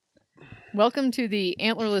Welcome to the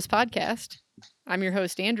Antlerless podcast. I'm your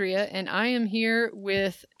host, Andrea, and I am here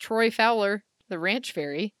with Troy Fowler, the ranch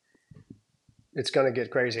fairy. It's going to get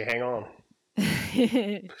crazy. Hang on.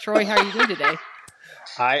 Troy, how are you doing today?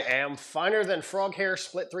 I am finer than frog hair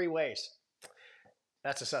split three ways.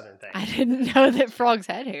 That's a southern thing. I didn't know that frogs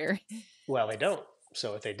had hair. Well, they don't.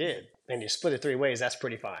 So if they did, and you split it three ways, that's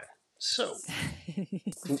pretty fine. So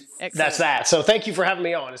that's that. So thank you for having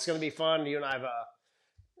me on. It's going to be fun. You and I have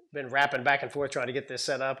been rapping back and forth trying to get this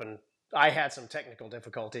set up, and I had some technical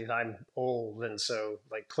difficulties. I'm old, and so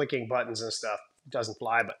like clicking buttons and stuff doesn't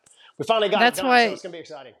fly, but we finally got it done, so it's going to be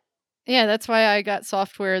exciting. Yeah, that's why I got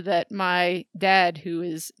software that my dad, who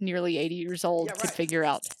is nearly 80 years old, could figure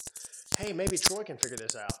out. Hey, maybe Troy can figure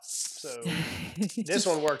this out. So this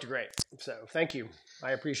one worked great. So thank you.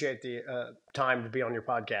 I appreciate the time to be on your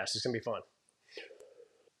podcast. It's going to be fun.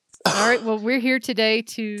 All right. Well, we're here today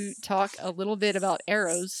to talk a little bit about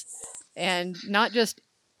arrows, and not just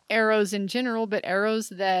arrows in general, but arrows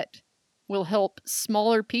that will help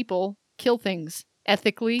smaller people kill things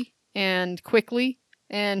ethically and quickly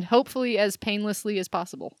and hopefully as painlessly as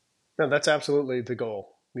possible. No, that's absolutely the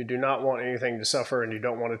goal. You do not want anything to suffer, and you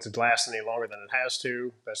don't want it to last any longer than it has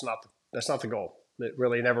to. That's not the goal. It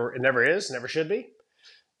really never is, never should be.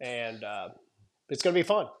 And it's going to be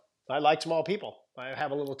fun. I like small people. I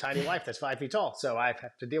have a little tiny wife that's 5 feet tall, so I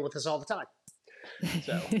have to deal with this all the time.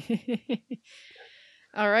 So.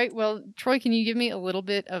 All right. Well, Troy, can you give me a little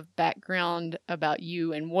bit of background about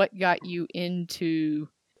you and what got you into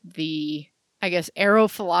the, arrow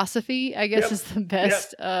philosophy, is the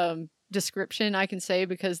best description I can say,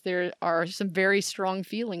 because there are some very strong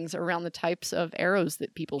feelings around the types of arrows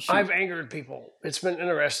that people shoot. I've angered people. It's been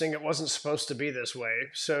interesting. It wasn't supposed to be this way.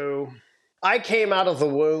 So I came out of the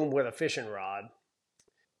womb with a fishing rod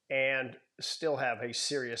and still have a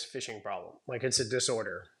serious fishing problem. Like, it's a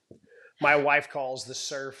disorder. My wife calls the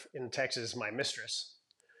surf in Texas my mistress.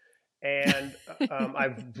 And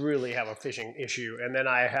I really have a fishing issue. And then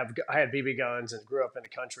I had BB guns and grew up in the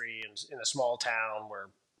country and in a small town where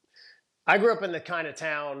I grew up in the kind of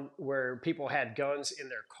town where people had guns in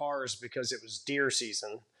their cars because it was deer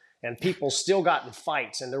season, and people still got in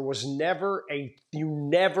fights. And there was you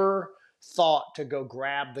never thought to go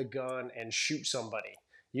grab the gun and shoot somebody.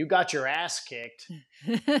 You got your ass kicked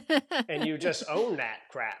and you just own that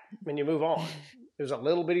crap and you move on. It was a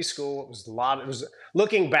little bitty school.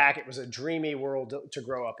 Looking back, it was a dreamy world to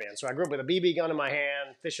grow up in. So I grew up with a BB gun in my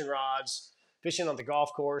hand, fishing rods, fishing on the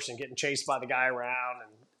golf course and getting chased by the guy around.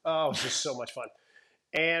 And it was just so much fun.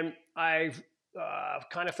 And I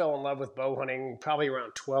kind of fell in love with bow hunting probably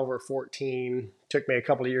around 12 or 14. Took me a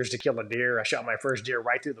couple of years to kill a deer. I shot my first deer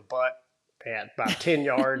right through the butt at about 10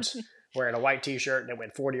 yards, wearing a white T-shirt, and it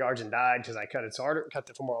went 40 yards and died because I cut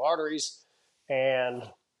the femoral arteries, and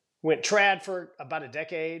went trad for about a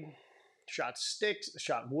decade. Shot sticks,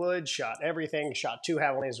 shot wood, shot everything. Shot 2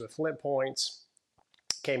 javelins with flint points.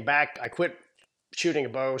 Came back. I quit shooting a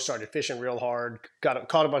bow, started fishing real hard,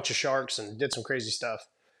 caught a bunch of sharks and did some crazy stuff.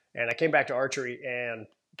 And I came back to archery and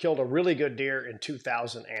killed a really good deer in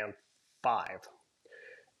 2005.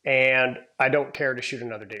 And I don't care to shoot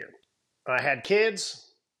another deer. I had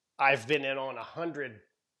kids. I've been in on 100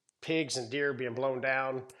 pigs and deer being blown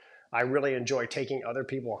down. I really enjoy taking other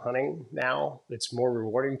people hunting now. It's more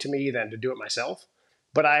rewarding to me than to do it myself.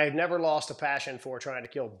 But I never lost a passion for trying to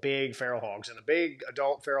kill big feral hogs. And a big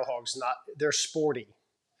adult feral hog's they're sporty.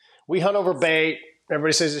 We hunt over bait.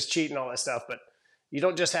 Everybody says it's cheating, all that stuff. But you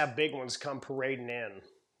don't just have big ones come parading in.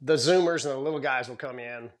 The Zoomers and the little guys will come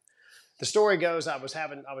in. The story goes, I was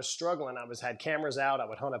struggling. had cameras out. I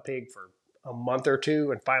would hunt a pig for a month or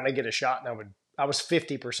two and finally get a shot. And I was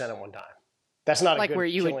 50% at one time. That's not like a good where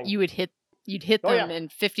you'd hit them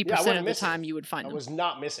and 50% of the time you would find them. I was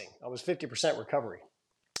not missing. I was 50% recovery.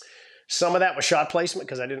 Some of that was shot placement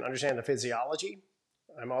because I didn't understand the physiology.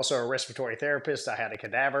 I'm also a respiratory therapist. I had a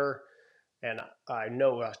cadaver, and I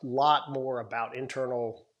know a lot more about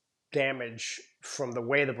internal damage from the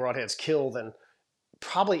way the broadheads kill than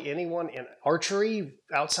probably anyone in archery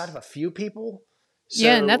outside of a few people. So,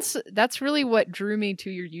 yeah, and that's really what drew me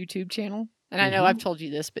to your YouTube channel. And I know I've told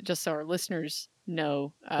you this, but just so our listeners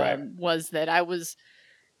know, was that I was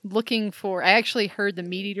looking for, I actually heard the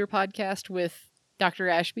Meat Eater podcast with Dr.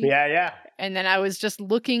 Ashby. Yeah. And then I was just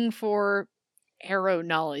looking for arrow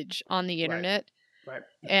knowledge on the internet. Right.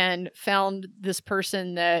 And found this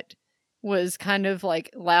person that was kind of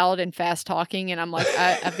like loud and fast talking. And I'm like,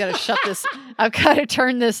 I've got to shut this. I've got to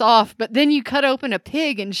turn this off. But then you cut open a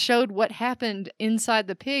pig and showed what happened inside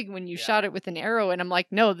the pig when you shot it with an arrow. And I'm like,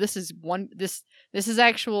 no, this is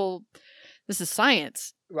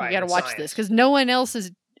science. Right. You got to watch this because no one else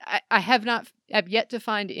is. I have yet to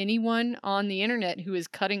find anyone on the internet who is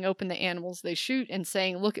cutting open the animals they shoot and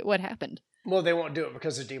saying, look at what happened. Well, they won't do it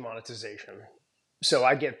because of demonetization. So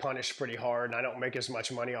I get punished pretty hard, and I don't make as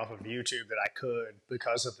much money off of YouTube that I could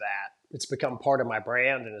because of that. It's become part of my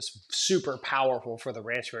brand, and it's super powerful for the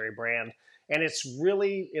Ranch Fairy brand. And it's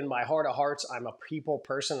really, in my heart of hearts, I'm a people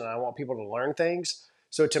person, and I want people to learn things.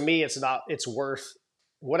 So to me, it's worth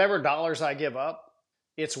whatever dollars I give up.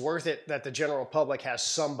 It's worth it that the general public has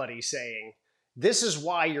somebody saying, this is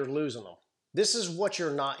why you're losing them. This is what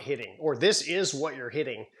you're not hitting, or this is what you're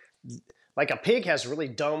hitting. Like a pig has really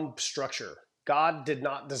dumb structure. God did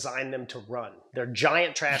not design them to run. They're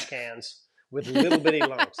giant trash cans with little bitty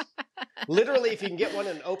lungs. Literally, if you can get one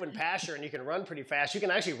in an open pasture and you can run pretty fast, you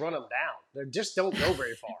can actually run them down. They just don't go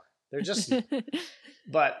very far. They're just,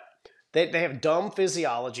 but they have dumb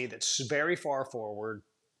physiology that's very far forward.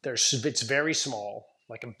 It's very small,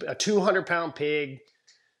 like a 200-pound pig.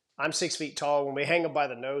 I'm 6 feet tall. When we hang him by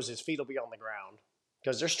the nose, his feet will be on the ground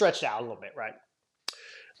because they're stretched out a little bit, right?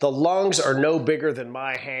 The lungs are no bigger than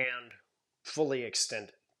my hand, fully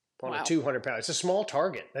extended on a 200-pound. It's a small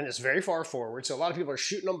target, and it's very far forward. So a lot of people are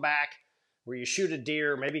shooting them back where you shoot a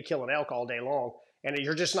deer, maybe kill an elk all day long, and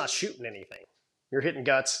you're just not shooting anything. You're hitting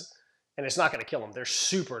guts, and it's not going to kill them. They're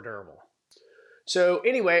super durable. So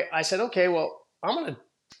anyway, I said, okay, well, I'm going to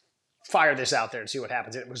fire this out there and see what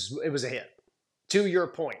happens. It was a hit. To your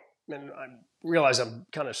point, and I realize I'm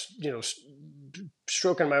kind of,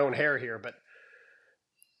 stroking my own hair here, but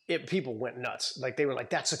people went nuts. Like they were like,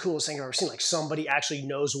 that's the coolest thing I've ever seen. Like somebody actually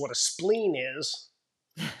knows what a spleen is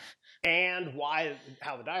and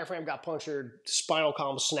how the diaphragm got punctured, spinal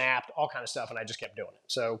column snapped, all kind of stuff. And I just kept doing it.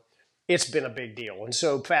 So it's been a big deal. And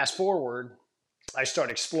so fast forward, I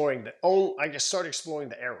started exploring the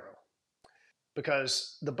arrow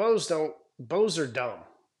because the bows are dumb.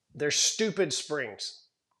 They're stupid springs.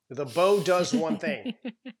 The bow does one thing.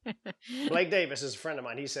 Blake Davis is a friend of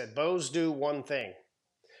mine. He said, bows do one thing.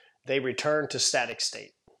 They return to static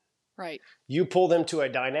state. Right. You pull them to a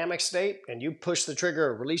dynamic state and you push the trigger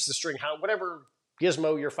or release the string, whatever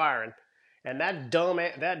gizmo you're firing, and that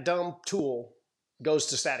dumb tool goes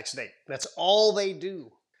to static state. That's all they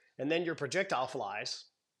do. And then your projectile flies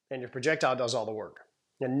and your projectile does all the work.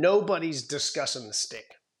 And nobody's discussing the stick.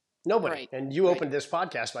 Nobody. Right. And you opened this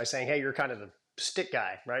podcast by saying, hey, you're kind of the stick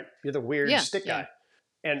guy, right? You're the weird stick guy.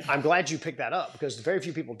 And I'm glad you picked that up because very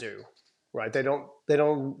few people do. Right. They don't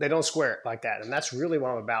square it like that. And that's really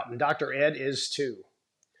what I'm about. And Dr. Ed is too.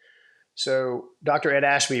 So Dr. Ed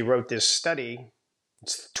Ashby wrote this study.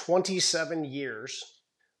 It's 27 years,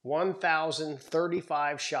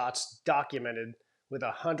 1,035 shots documented with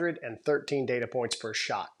 113 data points per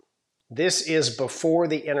shot. This is before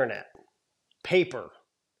the internet, paper.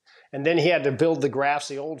 And then he had to build the graphs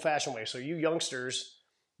the old fashioned way. So you youngsters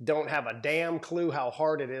don't have a damn clue how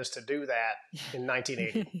hard it is to do that in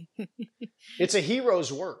 1980. It's a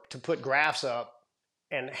hero's work to put graphs up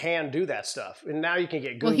and hand do that stuff. And now you can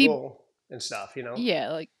get Google and stuff, Yeah,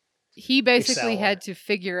 like he basically Excel. had to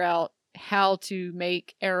figure out how to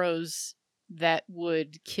make arrows that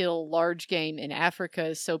would kill large game in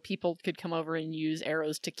Africa so people could come over and use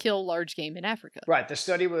arrows to kill large game in Africa. Right.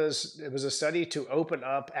 It was a study to open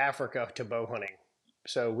up Africa to bow hunting.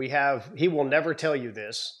 So he will never tell you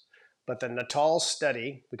this, but the Natal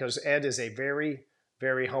study, because Ed is a very,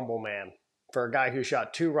 very humble man. For a guy who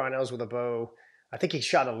shot 2 rhinos with a bow, I think he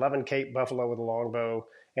shot 11 Cape buffalo with a longbow,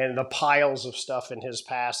 and the piles of stuff in his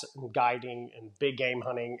past, and guiding and big game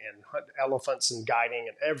hunting and elephants and guiding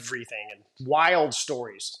and everything and wild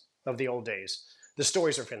stories of the old days. The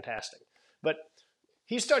stories are fantastic. But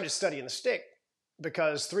he started studying the stick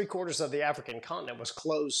because 3/4 of the African continent was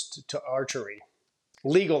closed to archery.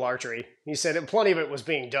 Legal archery. He said plenty of it was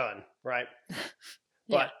being done, right?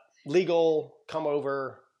 But legal, come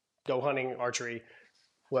over, go hunting archery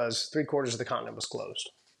was 3/4 of the continent was closed.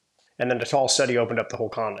 And then the Natal study opened up the whole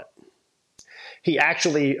continent. He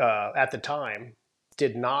actually, at the time,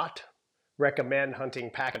 did not recommend hunting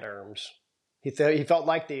pachyderms. He felt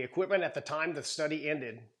like the equipment at the time the study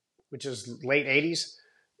ended, which is late 80s,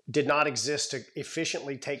 did not exist to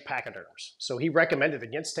efficiently take pachyderms. So he recommended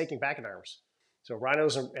against taking pachyderms. So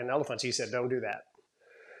rhinos and elephants, he said, don't do that.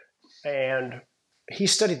 And he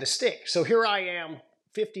studied the stick. So here I am,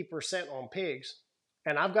 50% on pigs,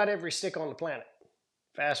 and I've got every stick on the planet.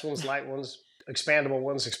 Fast ones, light ones, expandable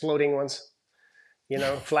ones, exploding ones,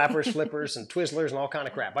 flappers, flippers, and Twizzlers and all kind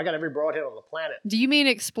of crap. I got every broadhead on the planet. Do you mean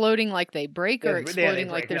exploding like they break or exploding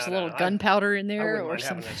like there's a little gunpowder in there? I wouldn't mind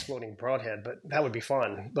having an exploding broadhead, but that would be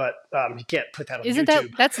fun. But you can't put that on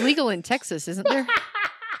YouTube. That's legal in Texas, isn't there?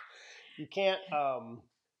 You can't.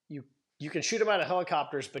 you can shoot them out of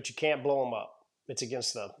helicopters, but you can't blow them up. It's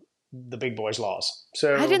against the big boys' laws.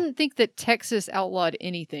 So I didn't think that Texas outlawed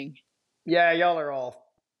anything. Yeah, y'all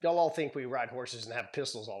all think we ride horses and have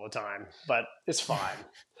pistols all the time, but it's fine.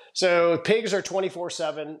 So pigs are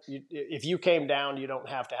 24/7. If you came down, you don't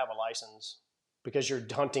have to have a license because you're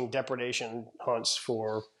hunting depredation hunts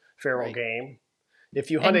for feral game.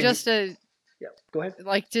 If you hunted, yeah, go ahead.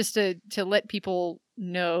 Like just to let people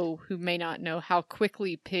know who may not know how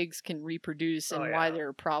quickly pigs can reproduce and why they're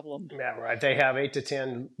a problem. Yeah, right. They have 8 to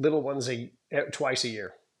 10 little ones twice a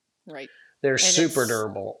year. Right. They're super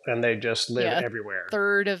durable, and they just live everywhere. A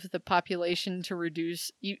third of the population to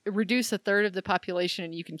reduce a third of the population,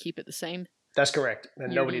 and you can keep it the same. That's correct,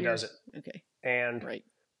 and nobody does it. Okay. And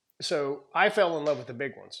so I fell in love with the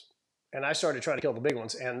big ones, and I started trying to kill the big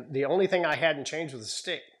ones, and the only thing I hadn't changed was the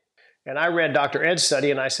stick. And I read Dr. Ed's study,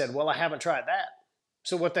 and I said, well, I haven't tried that.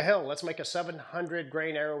 So what the hell? Let's make a 700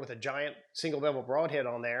 grain arrow with a giant single bevel broadhead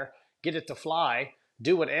on there, get it to fly,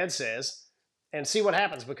 do what Ed says, and see what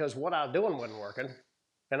happens, because what I'm doing wasn't working,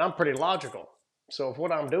 and I'm pretty logical. So if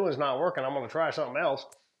what I'm doing is not working, I'm going to try something else,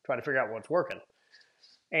 try to figure out what's working.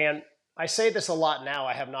 And I say this a lot now.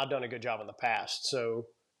 I have not done a good job in the past. So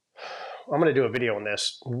I'm going to do a video on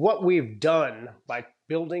this. What we've done by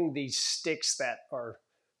building these sticks that are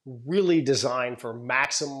really designed for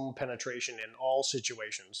maximum penetration in all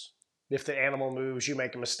situations. If the animal moves, you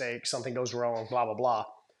make a mistake, something goes wrong, blah, blah, blah.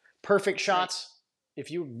 Perfect shots. If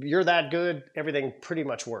you're that good, everything pretty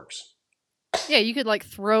much works. Yeah, you could like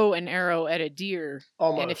throw an arrow at a deer,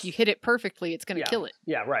 almost, and if you hit it perfectly, it's going to kill it.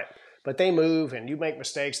 Yeah, right. But they move, and you make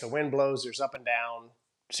mistakes. The wind blows. There's up and down.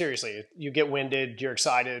 Seriously, you get winded. You're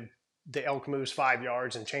excited. The elk moves 5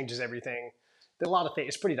 yards and changes everything. There's a lot of things.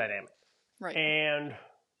 It's pretty dynamic. Right. And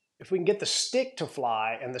if we can get the stick to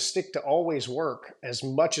fly and the stick to always work as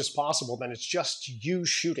much as possible, then it's just you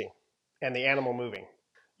shooting and the animal moving.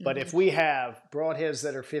 But if we have broadheads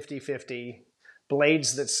that are 50-50,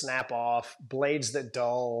 blades that snap off, blades that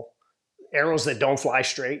dull, arrows that don't fly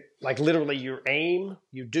straight, like literally you aim,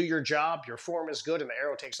 you do your job, your form is good, and the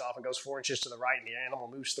arrow takes off and goes 4 inches to the right, and the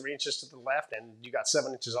animal moves 3 inches to the left, and you got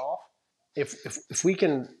 7 inches off. If we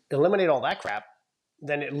can eliminate all that crap,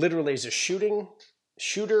 then it literally is a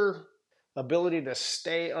shooter ability to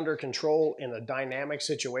stay under control in a dynamic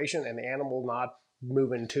situation, and the animal not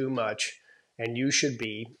moving too much, and you should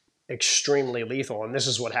be extremely lethal. And this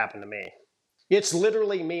is what happened to me. It's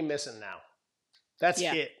literally me missing now. That's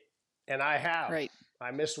it. And I have. Right.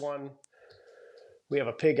 I missed one. We have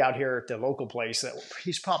a pig out here at the local place that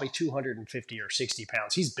he's probably 250 or 60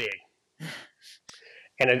 pounds. He's big.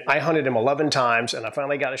 And I hunted him 11 times, and I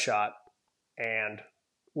finally got a shot. And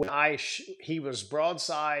when he was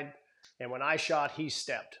broadside, and when I shot, he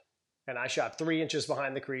stepped. And I shot 3 inches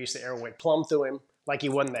behind the crease. The arrow went plumb through him like he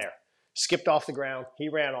wasn't there. Skipped off the ground. He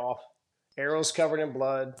ran off. Arrows covered in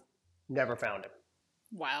blood. Never found him.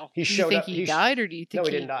 Wow. He showed up. He died, or do you think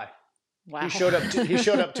he didn't die? Wow. He showed up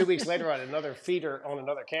 2 weeks later on another feeder on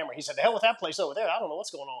another camera. He said, "The hell with that place over there. I don't know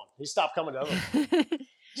what's going on." He stopped coming to other.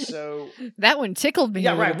 So that one tickled me.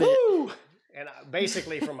 Yeah, right. Woo! And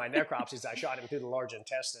basically, from my necropsies, I shot him through the large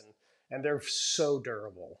intestine, and they're so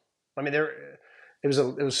durable. I mean, it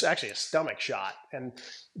was actually a stomach shot, and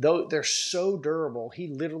though they're so durable, he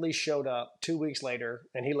literally showed up 2 weeks later,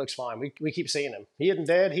 and he looks fine. We keep seeing him. He isn't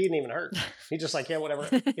dead. He isn't even hurt. He's just like, yeah, whatever,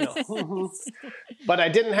 you know. But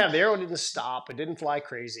the arrow didn't stop. It didn't fly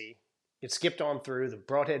crazy. It skipped on through. The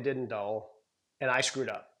broadhead didn't dull, and I screwed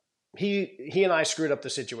up. He and I screwed up the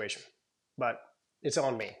situation, but it's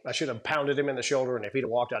on me. I should have pounded him in the shoulder, and if he'd have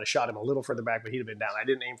walked, I'd have shot him a little further back, but he'd have been down. I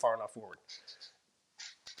didn't aim far enough forward.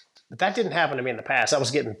 But that didn't happen to me in the past. I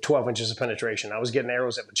was getting 12 inches of penetration. I was getting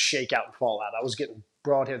arrows that would shake out and fall out. I was getting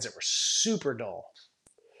broadheads that were super dull.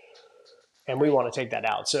 And we want to take that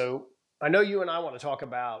out. So I know you and I want to talk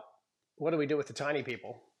about what do we do with the tiny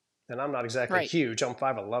people. And I'm not exactly huge. I'm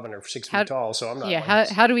 5'11" or 6 feet tall, so I'm not. Yeah,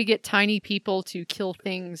 how do we get tiny people to kill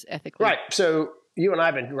things ethically? Right. So you and I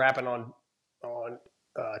have been rapping on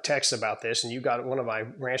text about this, and you got one of my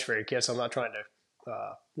Ranch Fairy kits. I'm not trying to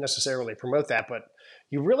necessarily promote that, but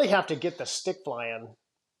you really have to get the stick flying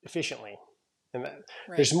efficiently. And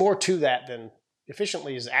there's more to that than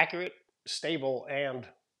efficiently is accurate, stable, and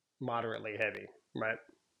moderately heavy, right?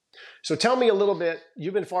 So tell me a little bit.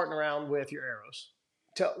 You've been farting around with your arrows.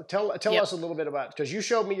 Tell us a little bit about, because you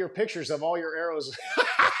showed me your pictures of all your arrows,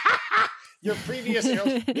 your previous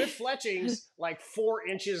arrows with fletchings like 4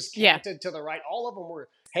 inches canted to the right. All of them were,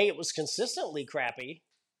 hey, it was consistently crappy.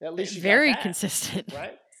 At least you very got that, consistent,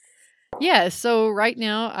 right? Yeah. So right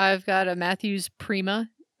now I've got a Matthews Prima.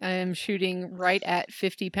 I am shooting right at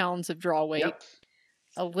 50 pounds of draw weight. Yep.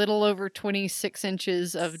 a little over 26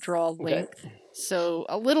 inches of draw Okay. length. So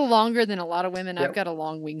a little longer than a lot of women. I've Yep. got a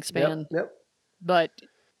long wingspan. Yep. But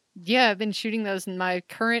yeah, I've been shooting those. And my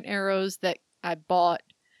current arrows that I bought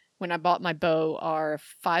when I bought my bow are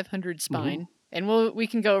 500 spine. And we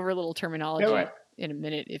can go over a little terminology in a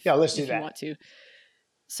minute if you want to.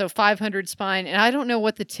 So 500 spine, and I don't know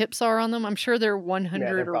what the tips are on them. I'm sure they're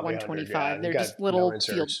 100 or 125. They're just little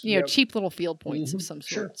field, cheap little field points of some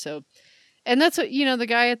sort. So, and that's what, the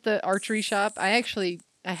guy at the archery shop, I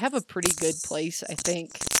have a pretty good place, I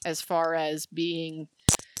think, as far as being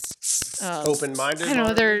open-minded. I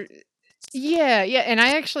don't know, yeah, and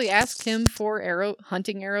I actually asked him for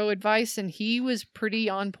hunting arrow advice, and he was pretty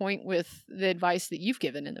on point with the advice that you've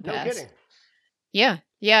given in the past. No kidding. Yeah.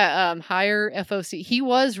 Higher FOC. He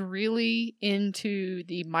was really into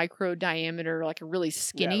the micro diameter, like a really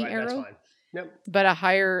skinny arrow. That's fine. Yep. But a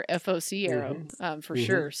higher FOC arrow, for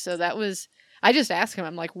sure. So I just asked him,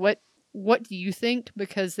 I'm like, what do you think?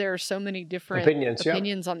 Because there are so many different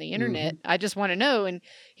opinions on the internet. I just want to know. And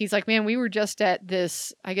he's like, man, we were just at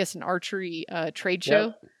this, I guess, an archery trade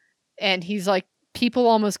show. And he's like, people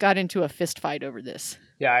almost got into a fist fight over this.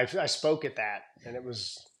 Yeah, I spoke at that, and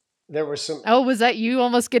there was some. Oh, was that you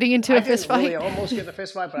almost getting into a fist fight? I didn't really almost get in a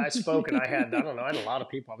fist fight, but I spoke, and I had a lot of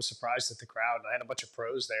people. I was surprised at the crowd, and I had a bunch of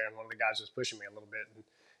pros there, and one of the guys was pushing me a little bit, and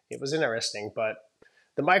it was interesting. But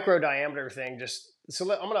the micro diameter thing, I'm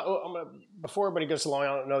gonna before everybody goes along,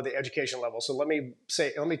 I don't know the education level, so let me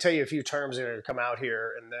tell you a few terms that are come out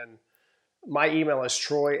here, and then my email is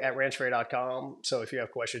troy@ranchfairy.com. So if you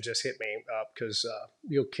have questions, just hit me up because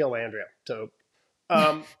you'll kill Andrea. So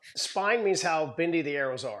spine means how bendy the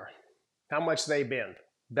arrows are. How much they bend.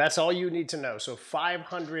 That's all you need to know. So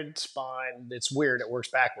 500 spine, it's weird. It works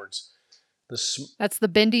backwards. That's the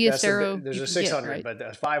bendiest arrow. There's a 600, right? But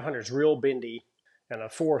the 500 is real bendy, and a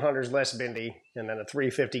 400 is less bendy, and then a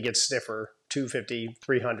 350 gets stiffer. 250,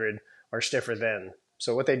 300 are stiffer then.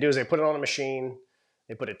 So what they do is they put it on a machine.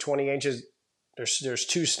 They put it 20 inches. There's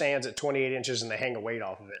two stands at 28 inches, and they hang a weight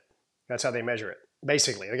off of it. That's how they measure it.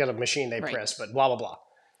 Basically, they got a machine they press, but blah, blah, blah.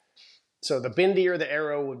 So the bendier the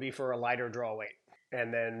arrow would be for a lighter draw weight.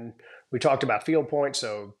 And then we talked about field point,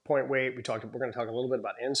 so point weight. We're going to talk a little bit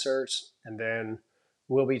about inserts, and then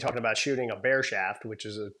we'll be talking about shooting a bear shaft, which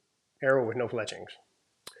is an arrow with no fletchings.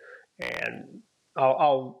 And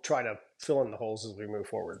I'll try to fill in the holes as we move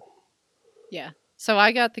forward. Yeah. So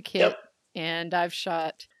I got the kit, and I've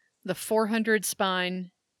shot the 400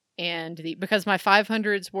 spine, and because my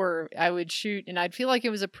 500s I would shoot, and I'd feel like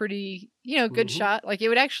it was a pretty, good shot. Like it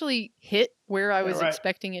would actually hit where I was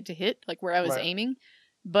expecting it to hit, like where I was aiming,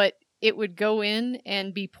 but it would go in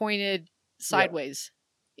and be pointed sideways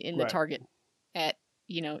in the target at,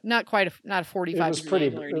 not a 45 degree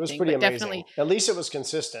angle or anything. It was pretty amazing. Definitely, at least it was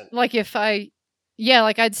consistent.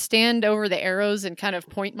 Like I'd stand over the arrows and kind of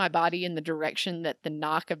point my body in the direction that the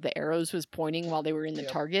knock of the arrows was pointing while they were in the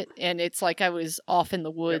target. And it's like I was off in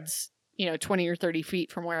the woods, 20 or 30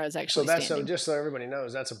 feet from where I was actually standing. So just so everybody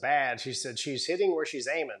knows, that's a bad. She said she's hitting where she's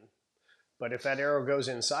aiming. But if that arrow goes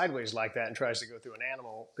in sideways like that and tries to go through an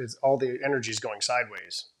animal, all the energy is going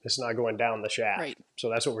sideways. It's not going down the shaft. Right. So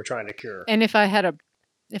that's what we're trying to cure. And if I had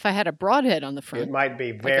a broadhead on the front, it might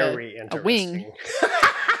be very interesting. A wing,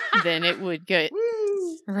 then it would get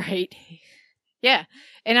right. Yeah.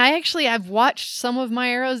 And I've watched some of my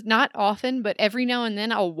arrows, not often, but every now and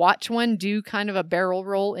then I'll watch one do kind of a barrel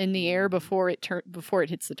roll in the air before it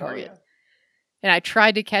hits the target. Oh, yeah. And I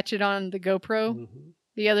tried to catch it on the GoPro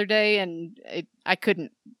the other day, and I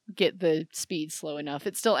couldn't get the speed slow enough.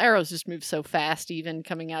 Arrows just move so fast, even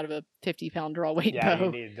coming out of a 50-pound draw weight bow. Yeah,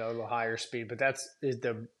 you need a little higher speed, but that's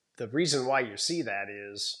the reason why you see that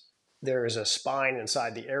is there is a spine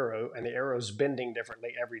inside the arrow, and the arrow's bending differently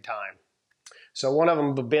every time. So one of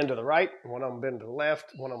them will bend to the right, one of them will bend to the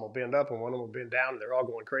left, one of them will bend up, and one of them will bend down. They're all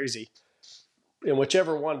going crazy. And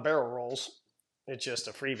whichever one barrel rolls, it's just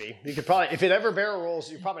a freebie. You could probably, if it ever barrel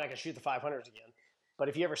rolls, you're probably not going to shoot the 500s again. But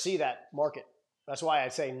if you ever see that, mark it. That's why I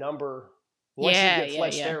say number. Once you get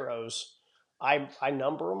fleshed arrows, I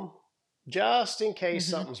number them just in case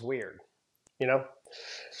something's weird.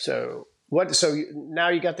 So now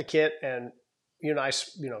you got the kit, and you and I,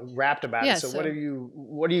 rapped about it. So what are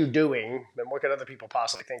you doing, and what could other people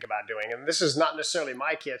possibly think about doing? And this is not necessarily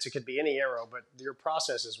my kits; it could be any arrow, but your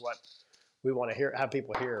process is what we want to have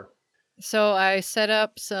people hear. So I set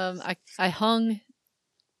up I hung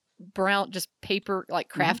brown, just paper, like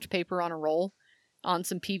craft paper on a roll on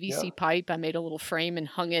some PVC pipe. I made a little frame and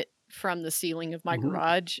hung it from the ceiling of my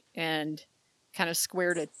garage, and kind of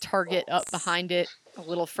squared a target up behind it a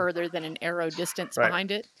little further than an arrow distance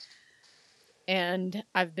behind it. And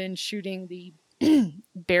I've been shooting the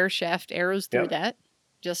bare shaft arrows through Yep. that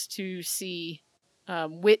just to see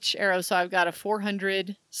which arrow. So I've got a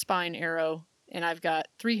 400 spine arrow and I've got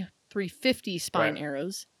 350 spine Right.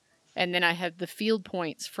 arrows. And then I have the field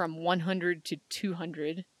points from 100 to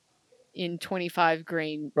 200 in 25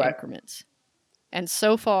 grain Right. increments. And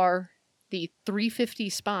so far, the 350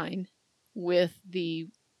 spine with the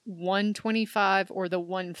 125 or the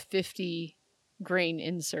 150 grain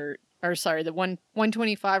insert, or sorry, the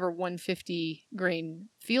 125 or 150 grain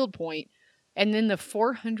field point, and then the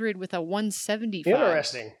 400 with a 175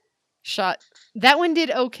 Interesting. shot. That one did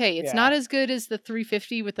okay. It's Yeah. not as good as the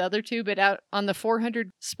 350 with the other two, but out on the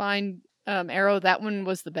 400 spine arrow, that one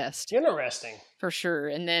was the best Interesting. for sure.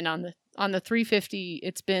 And then on the 350,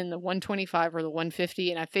 it's been the 125 or the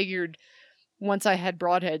 150, and I figured once I had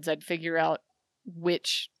broadheads, I'd figure out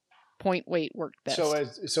which point weight worked best.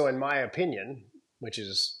 So in my opinion, which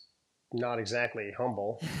is not exactly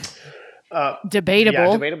humble, debatable.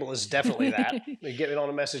 Yeah, debatable is definitely that. You get it on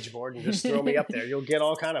a message board and just throw me up there. You'll get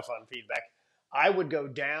all kind of fun feedback. I would go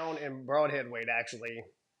down in broadhead weight, actually.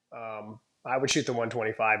 I would shoot the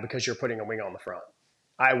 125 because you're putting a wing on the front.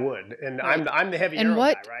 I would. And Right. I'm the heavy And arrow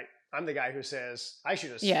what- guy, right? I'm the guy who says,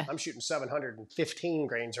 Yeah. I'm shooting 715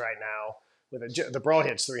 grains right now with the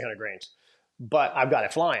broadhead's 300 grains. But I've got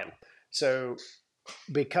it flying. So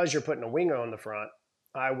because you're putting a wing on the front,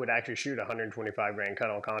 I would actually shoot 125 grain cut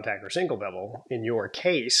on contact or single bevel in your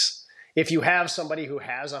case. If you have somebody who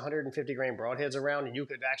has 150 grain broadheads around, and you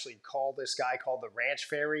could actually call this guy called the Ranch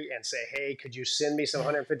Fairy and say, hey, could you send me some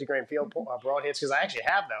 150 grain field broadheads? Because I actually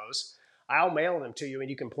have those. I'll mail them to you and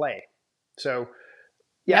you can play. So,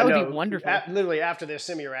 yeah, that would be wonderful. Literally after this,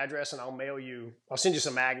 send me your address and I'll send you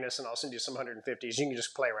some Magnus and I'll send you some 150s. You can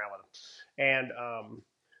just play around with them. And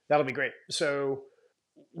that'll be great. So,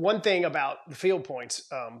 one thing about the field points,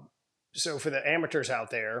 so for the amateurs out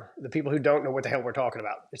there, the people who don't know what the hell we're talking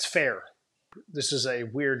about, it's fair. This is a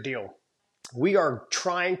weird deal. We are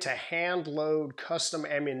trying to hand load custom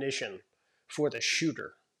ammunition for the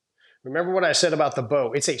shooter. Remember what I said about the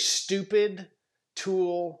bow? It's a stupid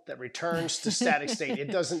tool that returns to static state.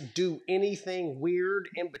 It doesn't do anything weird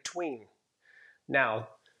in between. Now,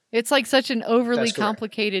 it's like such an overly That's correct.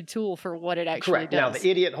 complicated tool for what it actually correct. does. Now, the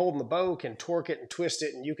idiot holding the bow can torque it and twist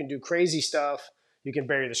it, and you can do crazy stuff. You can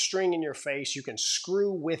bury the string in your face. You can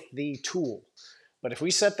screw with the tool. But if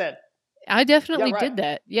we set that, I definitely Yeah, right. did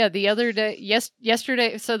that. Yeah, the other day,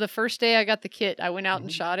 yesterday. So the first day I got the kit, I went out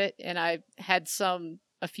and shot it, and I had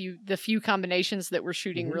the few combinations that were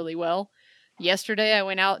shooting really well. Yesterday, I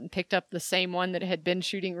went out and picked up the same one that had been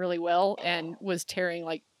shooting really well and was tearing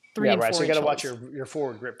like 3 and 4 So you got to watch holes. your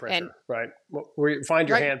forward grip pressure, And- right? Where you find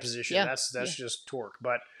your Right. hand position. Yeah. That's Yeah. just torque.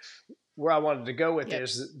 But where I wanted to go with Yep.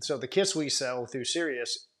 is, so the kits we sell through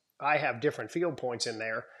Sirius, I have different field points in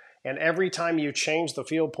there, and every time you change the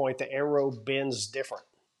field point, the arrow bends different.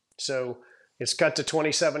 So it's cut to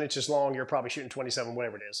 27 inches long. You're probably shooting 27,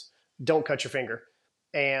 whatever it is. Don't cut your finger.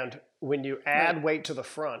 And when you add weight to the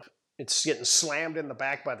front, it's getting slammed in the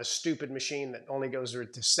back by the stupid machine that only goes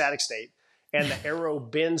to static state. And the arrow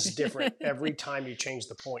bends different every time you change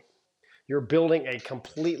the point. You're building a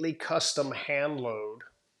completely custom hand load.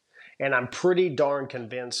 And I'm pretty darn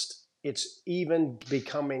convinced it's even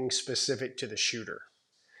becoming specific to the shooter.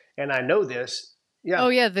 And I know this. Yeah. Oh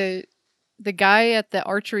yeah, the guy at the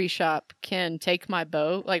archery shop can take my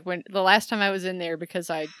bow. Like when the last time I was in there, because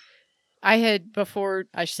I had, before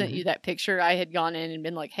I sent you that picture, I had gone in and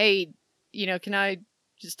been like, hey, can I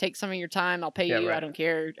just take some of your time? I'll pay you. right. I don't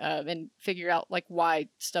care. And figure out like why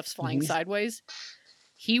stuff's flying sideways.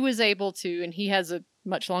 He was able to, and he has a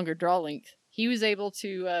much longer draw length. He was able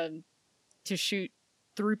to shoot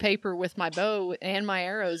through paper with my bow and my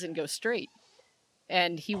arrows and go straight.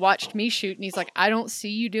 And he watched me shoot, and he's like, I don't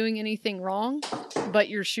see you doing anything wrong, but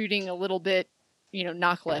you're shooting a little bit,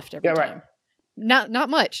 knock left every time. Not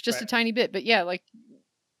much, just a tiny bit, but yeah, like,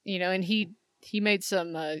 and he made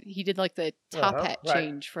some, he did like the top hat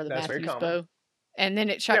change for the That's very Matthews common. bow, and then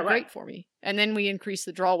it shot great for me. And then we increased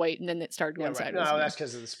the draw weight, and then it started going sideways. No, again. that's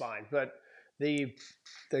because of the spine. But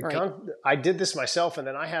Right. I did this myself, and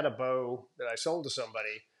then I had a bow that I sold to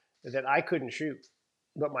somebody that I couldn't shoot.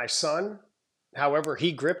 But my son, however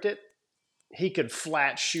he gripped it, he could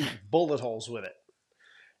flat shoot bullet holes with it.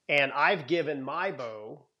 And I've given my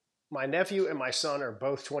bow, my nephew and my son are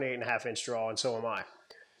both 28.5-inch draw, and so am I.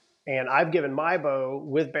 And I've given my bow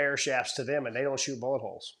with bare shafts to them, and they don't shoot bullet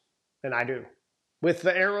holes. And I do. With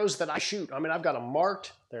the arrows that I shoot, I mean, I've got them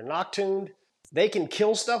marked. They're nock-tuned. They can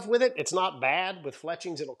kill stuff with it. It's not bad. With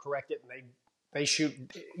fletchings, it'll correct it, and they shoot,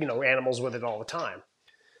 animals with it all the time.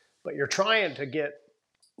 But you're trying to get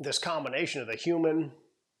this combination of the human,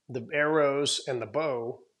 the arrows and the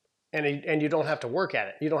bow, and you don't have to work at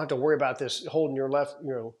it. You don't have to worry about this holding your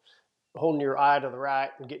holding your eye to the right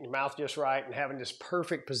and getting your mouth just right and having this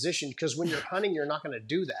perfect position, because when you're hunting, you're not going to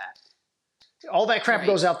do that. All that crap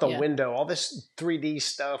goes out the window. All this 3D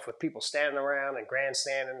stuff with people standing around and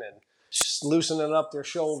grandstanding and just loosening up their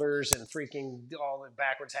shoulders and freaking all the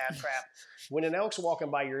backwards hat crap. When an elk's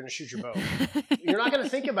walking by, you're going to shoot your bow. You're not going to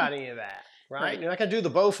think about any of that, right? You're not going to do the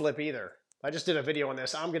bow flip either. I just did a video on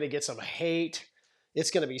this. I'm going to get some hate.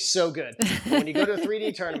 It's going to be so good. When you go to a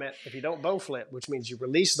 3D tournament, if you don't bow flip, which means you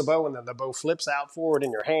release the bow and then the bow flips out forward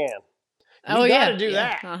in your hand. You got to do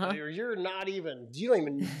that. Or you're not even, you don't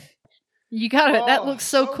even. You got it. That looks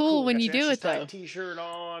so cool when you do it, though. T-shirt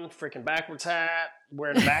on, freaking backwards hat,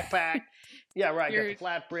 wearing a backpack. Yeah, right. Got the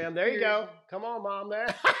flat brim. There you go. Come on, Mom. There.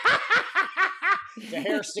 The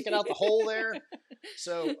hair sticking out the hole there.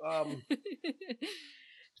 So,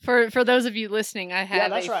 for those of you listening, I have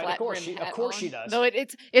that's a right. flat Of course, brim hat of course on. she does. Though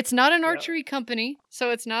it's not an archery company,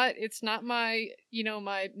 so it's not my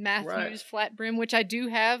my Matthews flat brim, which I do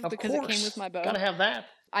have because it came with my bow. Gotta have that.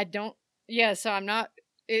 I don't. Yeah, so I'm not.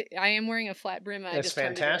 I am wearing a flat brim. And That's I just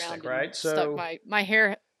fantastic, right? So stuck my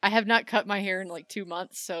hair. I have not cut my hair in like 2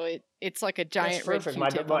 months, so it's like a giant red Q-tip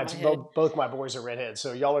on my head. Both my boys are redheads,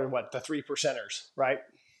 so y'all are what, the 3%ers, right?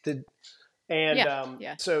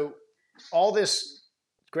 So all this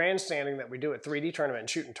grandstanding that we do at 3D tournament and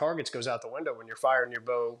shooting targets goes out the window when you're firing your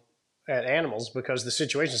bow at animals, because the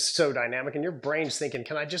situation is so dynamic and your brain's thinking,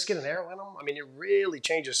 can I just get an arrow in them? I mean, it really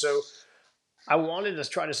changes. So I wanted to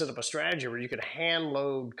try to set up a strategy where you could hand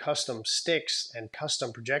load custom sticks and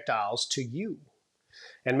custom projectiles to you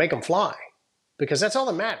and make them fly, because that's all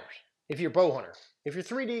that matters. If you're a bow hunter, if you're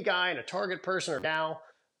a 3D guy and a target person or gal,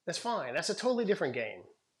 that's fine. That's a totally different game.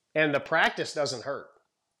 And the practice doesn't hurt.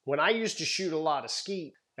 When I used to shoot a lot of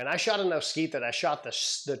skeet, and I shot enough skeet that I shot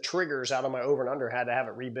the triggers out of my over and under, had to have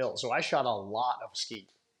it rebuilt. So I shot a lot of skeet.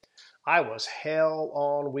 I was hell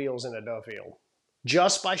on wheels in a dove field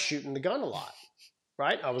just by shooting the gun a lot,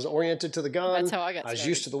 right? I was oriented to the gun. That's how I got started. I was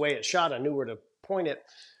used to the way it shot. I knew where to point it.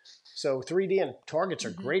 So 3D and targets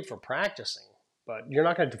are great for practicing, but you're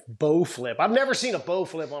not going to bow flip. I've never seen a bow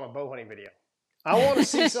flip on a bow hunting video. I want to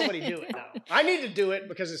see somebody do it now. I need to do it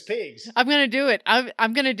because it's pigs. I'm going to do it.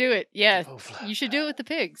 I'm going to do it. Yeah. You should do it with the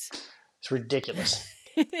pigs. It's ridiculous.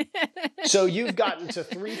 So you've gotten to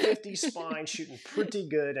 350 spine, shooting pretty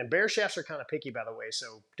good. And bear shafts are kind of picky, by the way,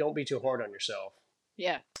 so don't be too hard on yourself.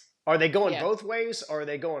 Yeah. Are they going both ways, or are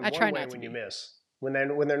they going one way when you miss? When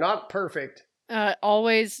they're not perfect?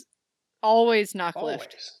 Always knock left.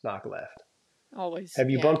 Always knock left. Always. Have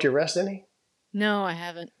you bumped your rest any? No, I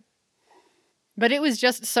haven't. But it was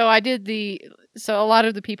just, so a lot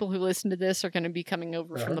of the people who listen to this are going to be coming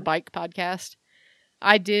over from the bike podcast.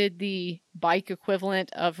 I did the bike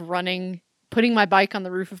equivalent of putting my bike on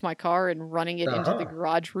the roof of my car and running it into the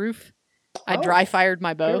garage roof. I dry fired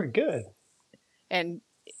my bow. Very good. And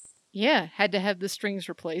had to have the strings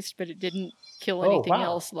replaced, but it didn't kill anything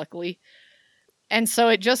else, luckily. And so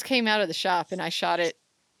it just came out of the shop, and I shot it.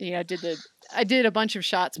 I did a bunch of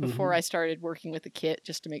shots before I started working with the kit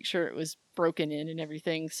just to make sure it was broken in and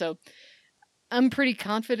everything. So I'm pretty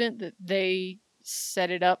confident that they set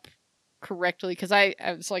it up correctly, because I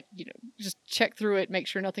was like, just check through it, make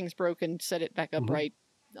sure nothing's broken, set it back up right,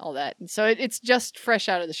 all that. And so it's just fresh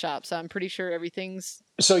out of the shop, so I'm pretty sure everything's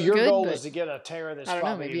So your good, goal is to get a tear that's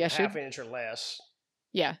probably maybe half an inch or less.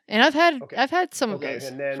 Yeah, and I've had some of those,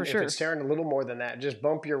 and then for if sure. it's tearing a little more than that, just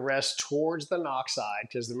bump your rest towards the knock side,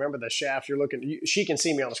 because remember the shaft you're looking. She can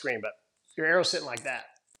see me on the screen, but your arrow's sitting like that.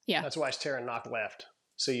 Yeah, that's why it's tearing knock left.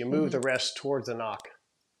 So you move the rest towards the knock.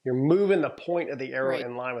 You're moving the point of the arrow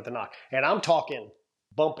in line with the knock, and I'm talking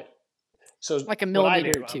bump it. So like a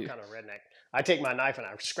millimeter or two. I'm kind of redneck. I take my knife and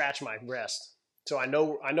I scratch my rest, so I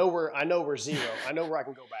know where zero. I know where I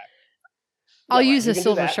can go back. I'll use a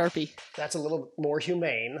silver Sharpie. That's a little more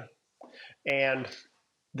humane. And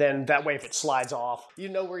then that way, if it slides off, you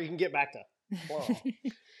know where you can get back to.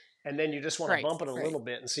 And then you just want to bump it a little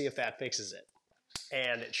bit and see if that fixes it.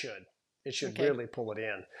 And it should. It should really pull it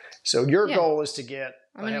in. So your goal is to get,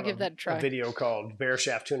 I'm going to give that a try. A video called Bear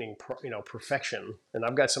Shaft Tuning, Perfection. And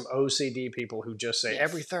I've got some OCD people who just say,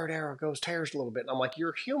 every third arrow tears a little bit. And I'm like,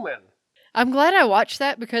 you're human. I'm glad I watched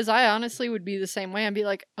that, because I honestly would be the same way. I'd be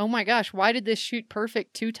like, oh my gosh, why did this shoot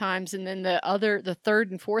perfect 2 times, and then the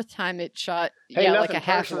third and fourth time it shot like a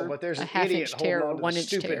half or but there's a an half idiot inch tear or holding on to 1 the inch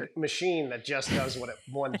stupid tear machine that just does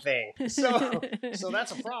one thing. So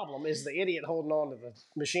that's a problem, is the idiot holding on to the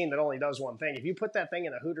machine that only does one thing. If you put that thing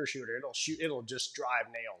in a hooter shooter, it'll just drive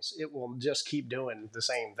nails. It will just keep doing the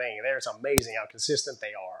same thing. It's amazing how consistent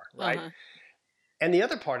they are, right? And the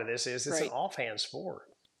other part of this is it's an Right. offhand sport.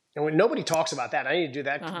 And when nobody talks about that, I need to do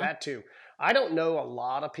that, Uh-huh. that too. I don't know a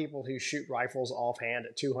lot of people who shoot rifles offhand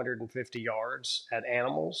at 250 yards at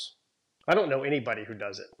animals. I don't know anybody who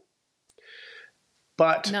does it.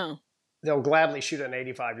 But No. they'll gladly shoot an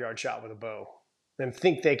 85-yard shot with a bow and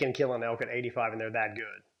think they can kill an elk at 85 and they're that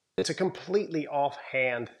good. It's a completely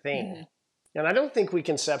offhand thing. Mm-hmm. And I don't think we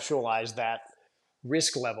conceptualize that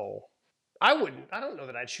risk level. I don't know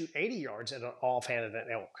that I'd shoot 80 yards at an offhand at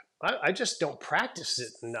an elk. I just don't practice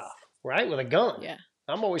it enough, right? With a gun. Yeah.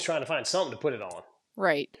 I'm always trying to find something to put it on.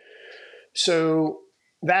 Right. So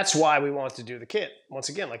that's why we want to do the kit. Once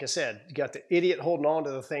again, like I said, you got the idiot holding on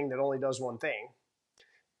to the thing that only does one thing.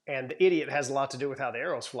 And the idiot has a lot to do with how the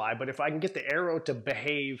arrows fly. But if I can get the arrow to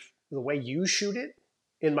behave the way you shoot it,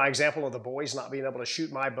 in my example of the boys not being able to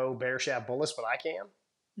shoot my bow bare shaft bullets, but I can,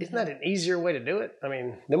 isn't that an easier way to do it? I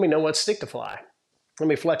mean, then we know what stick to fly. Let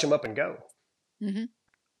me fletch them up and go. Mm-hmm.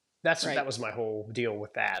 That was my whole deal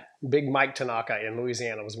with that. Big Mike Tanaka in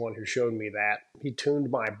Louisiana was one who showed me that. He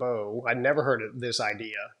tuned my bow. I'd never heard of this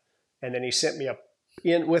idea. And then he sent me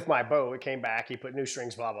in with my bow. It came back. He put new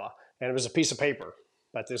strings, blah, blah. And it was a piece of paper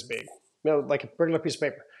about this big. Like a regular piece of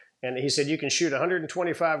paper. And he said, you can shoot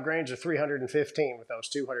 125 grains or 315 with those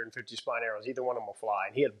 250 spine arrows. Either one of them will fly.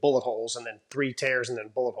 And he had bullet holes and then 3 tears and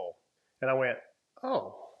then bullet hole. And I went,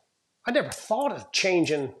 oh, I never thought of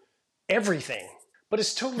changing everything. But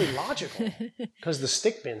it's totally logical because the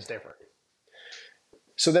stick bend's different.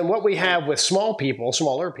 So then what we have with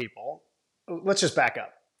smaller people, let's just back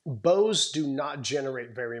up. Bows do not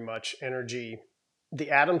generate very much energy. The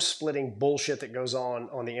atom splitting bullshit that goes on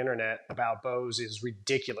the internet about bows is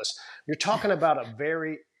ridiculous. You're talking about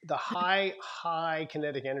the high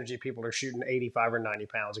kinetic energy people are shooting 85 or 90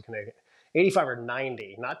 pounds of kinetic, 85 or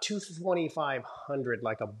 90, not 2,500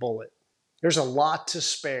 like a bullet. There's a lot to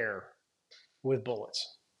spare with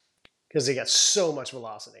bullets because they got so much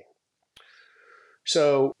velocity.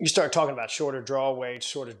 So you start talking about shorter draw weights,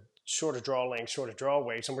 shorter draw lengths, shorter draw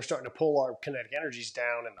weights, and we're starting to pull our kinetic energies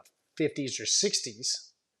down in the 50s or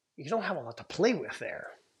 60s. You don't have a lot to play with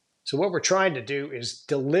there. So what we're trying to do is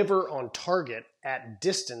deliver on target at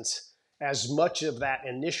distance as much of that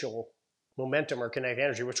initial momentum or kinetic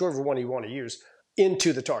energy, whichever one you want to use,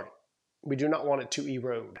 into the target. We do not want it to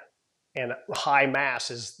erode. And high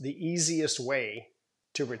mass is the easiest way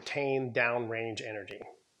to retain downrange energy,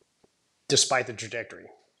 despite the trajectory.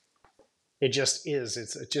 It just is.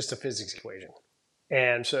 It's just a physics equation.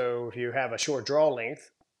 And so if you have a short draw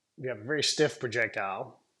length, you have a very stiff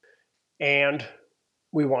projectile, and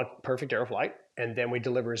we want perfect aeroflight, and then we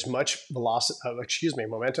deliver as much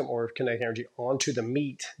momentum or kinetic energy onto the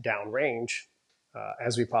meat downrange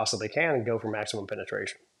as we possibly can and go for maximum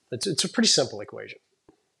penetration. It's a pretty simple equation.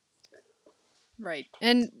 Right.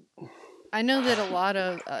 And I know that a lot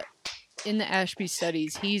of, in the Ashby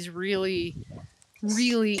studies, he's really,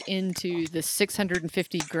 really into the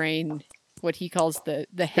 650 grain, what he calls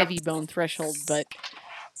the heavy bone threshold. But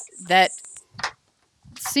that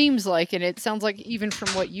seems like, and it sounds like even from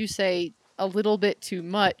what you say, a little bit too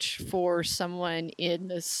much for someone in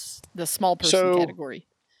the small person category.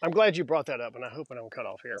 I'm glad you brought that up, and I hope I don't cut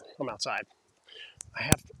off here. I'm outside.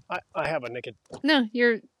 I have a naked... No,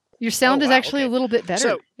 your sound is actually a little bit better.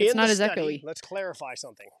 So it's not as study, echoey. Let's clarify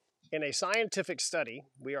something. In a scientific study,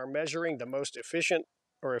 we are measuring the most efficient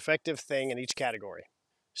or effective thing in each category.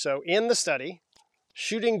 So in the study,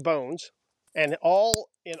 shooting bones, and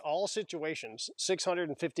in all situations,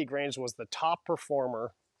 650 grains was the top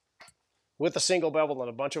performer with a single bevel and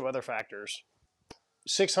a bunch of other factors.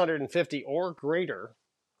 650 or greater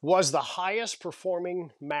was the highest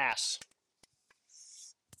performing mass,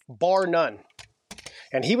 bar none.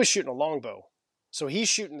 And he was shooting a longbow. So he's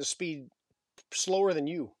shooting the speed slower than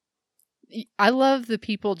you. I love the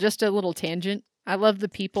people, just a little tangent. I love the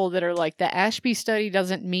people that are like, the Ashby study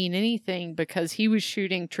doesn't mean anything because he was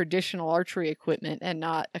shooting traditional archery equipment and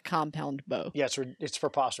not a compound bow. Yeah, it's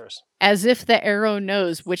preposterous. As if the arrow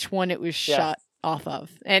knows which one it was shot off of.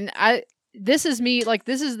 And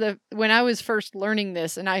when I was first learning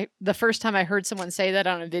this, and the first time I heard someone say that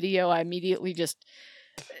on a video, I immediately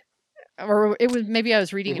or it was maybe I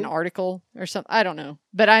was reading an article or something. I don't know.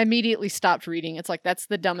 But I immediately stopped reading. It's like, that's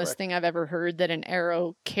the dumbest thing I've ever heard, that an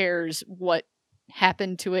arrow cares what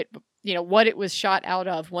happened to it, what it was shot out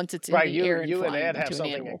of once it's in the air and you flying and Ed have into an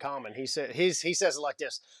something animal. in common. He says it like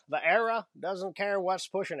this: the arrow doesn't care what's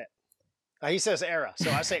pushing it. He says arrow,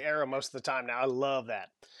 so I say arrow most of the time now. I love that.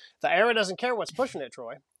 The arrow doesn't care what's pushing it,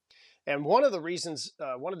 Troy. And one of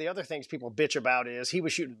the other things people bitch about is he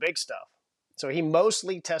was shooting big stuff. So he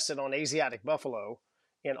mostly tested on Asiatic buffalo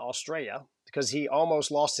in Australia because he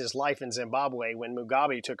almost lost his life in Zimbabwe when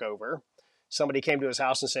Mugabe took over. Somebody came to his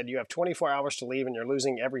house and said, you have 24 hours to leave and you're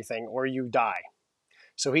losing everything or you die.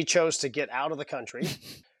 So he chose to get out of the country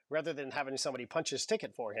rather than having somebody punch his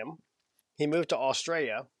ticket for him. He moved to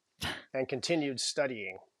Australia and continued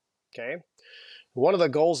studying. Okay. One of the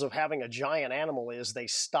goals of having a giant animal is they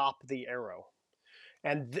stop the arrow.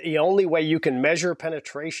 And the only way you can measure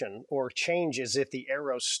penetration or change is if the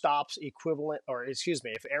arrow stops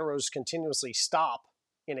if arrows continuously stop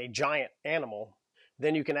in a giant animal,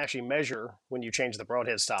 then you can actually measure when you change the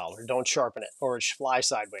broadhead style or don't sharpen it or fly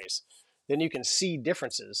sideways. Then you can see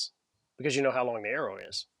differences because you know how long the arrow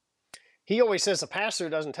is. He always says the pass-through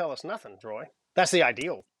doesn't tell us nothing, Troy. That's the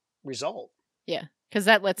ideal result. Yeah, because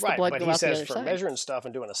that lets the blood but go he out the says other for side. measuring stuff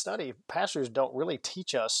and doing a study, pass-throughs don't really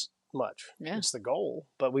teach us much. Yeah. It's the goal,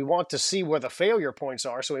 but we want to see where the failure points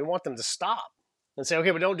are, so we want them to stop and say,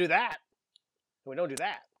 okay, but don't do that. We don't do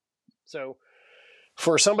that. So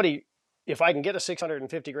for somebody, if I can get a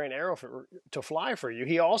 650 grain arrow to fly for you,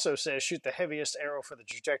 he also says shoot the heaviest arrow for the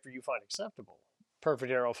trajectory you find acceptable.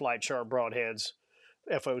 Perfect arrow flight, sharp broadheads,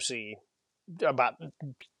 FOC, about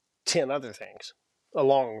 10 other things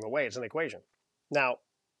along the way. It's an equation. Now,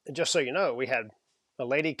 just so you know, we had a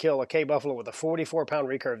lady kill a K buffalo with a 44-pound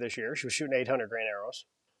recurve this year. She was shooting 800 grain arrows.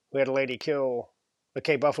 We had a lady kill a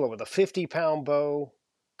K buffalo with a 50-pound bow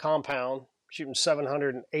compound, shooting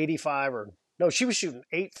 785 she was shooting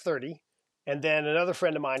 830. And then another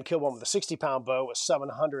friend of mine killed one with a 60-pound bow with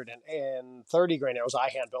 730 grain arrows I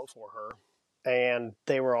hand built for her. And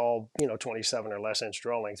they were all, 27 or less inch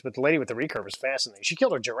draw lengths. But the lady with the recurve was fascinating. She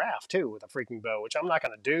killed a giraffe, too, with a freaking bow, which I'm not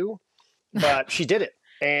going to do. But she did it.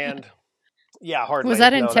 And, yeah, hardly. Was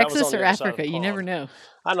that in that Texas was on or the other side of Africa? the You pond. never know.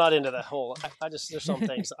 I'm not into that whole. There's some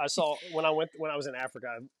things I saw when I was in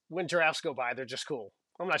Africa. When giraffes go by, they're just cool.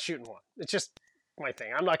 I'm not shooting one. It's just my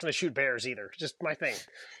thing. I'm not going to shoot bears either. It's just my thing.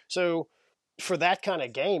 So for that kind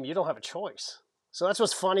of game, you don't have a choice. So that's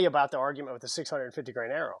what's funny about the argument with the 650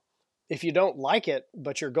 grain arrow. If you don't like it,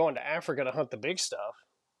 but you're going to Africa to hunt the big stuff,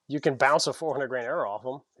 you can bounce a 400 grain arrow off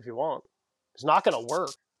them if you want. It's not going to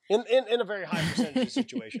work in a very high percentage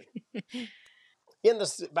situation.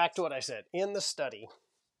 Back to what I said, in the study,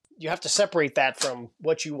 you have to separate that from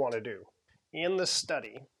what you want to do. In the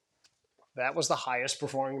study, that was the highest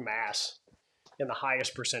performing mass in the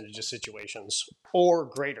highest percentage of situations or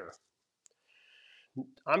greater.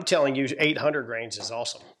 I'm telling you, 800 grains is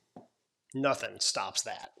awesome. Nothing stops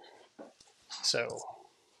that. So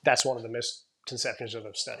that's one of the misconceptions of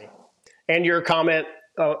the study. And your comment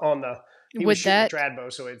on he was shooting a trad bow,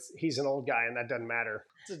 so he's an old guy and that doesn't matter.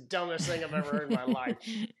 It's the dumbest thing I've ever heard in my life.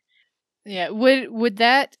 Yeah, would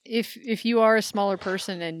that if you are a smaller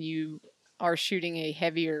person and you are shooting a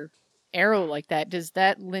heavier arrow like that, does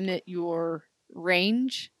that limit your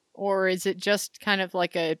range, or is it just kind of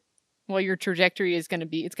like your trajectory is going to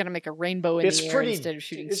be, it's going to make a rainbow in the air instead of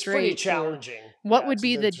shooting straight? It's pretty challenging. What would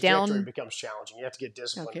be the trajectory becomes challenging. You have to get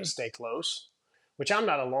disciplined to stay close, which I'm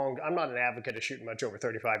not an advocate of shooting much over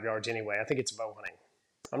 35 yards anyway. I think it's bow hunting.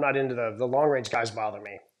 I'm not into the long range guys bother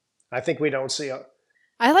me. I think we don't see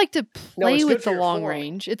I like to play with the long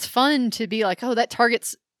range. It's fun to be like, oh, that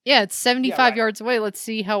target's, it's 75 yards away. Let's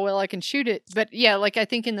see how well I can shoot it. But I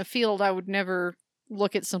think in the field, I would never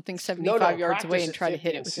look at something 75 yards away and try to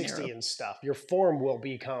hit it with 60 and stuff. Your form will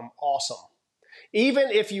become awesome.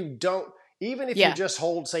 Even if you just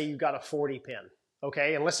hold, say you got a 40 pin,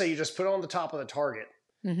 okay? And let's say you just put it on the top of the target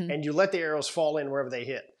and you let the arrows fall in wherever they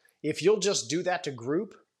hit. If you'll just do that to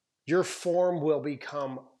group, your form will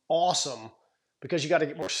become awesome because you got to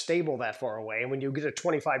get more stable that far away. And when you get a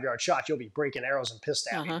 25-yard shot, you'll be breaking arrows and pissed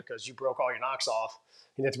at me because you broke all your knocks off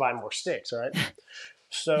and you have to buy more sticks, right?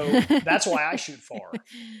 So that's why I shoot far.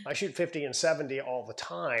 I shoot 50 and 70 all the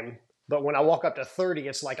time. But when I walk up to 30,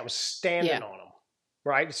 it's like I'm standing on them,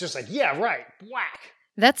 right? It's just like, whack.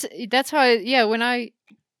 That's how when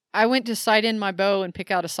I went to sight in my bow and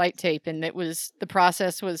pick out a sight tape, and the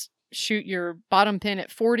process was shoot your bottom pin at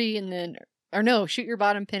 40 and then, shoot your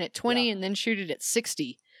bottom pin at 20 and then shoot it at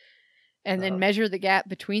 60 and then measure the gap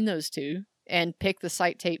between those two and pick the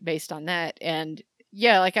sight tape based on that. And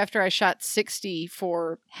after I shot 60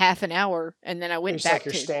 for half an hour and then I went back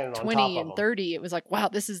to 20 and 30, it was like, wow,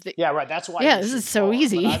 this is the... Yeah, right. That's why this is so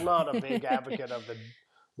easy. But I'm not a big advocate of the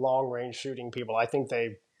long range shooting people. I think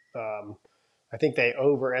they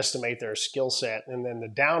overestimate their skill set, and then the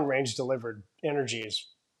downrange delivered energy is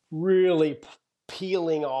really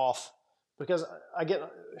peeling off. Because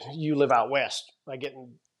you live out west. I get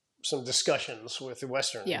in some discussions with the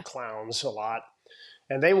Western clowns a lot,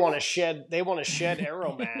 and they want to shed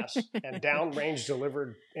arrow mass and downrange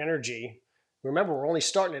delivered energy Remember, we're only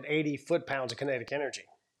starting at 80 foot-pounds of kinetic energy.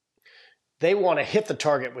 They want to hit the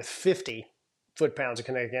target with 50 foot-pounds of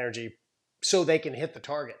kinetic energy so they can hit the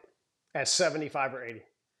target at 75 or 80.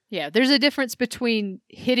 Yeah, there's a difference between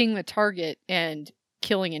hitting the target and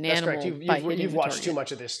killing an animal. That's correct. by hitting You've the watched target. too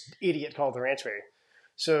much of this idiot called the Ranch Fairy.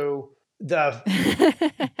 So the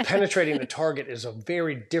penetrating the target is a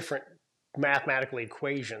very different mathematical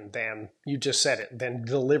equation than you just said it, than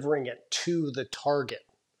delivering it to the target.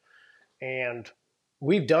 And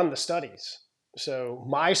we've done the studies. So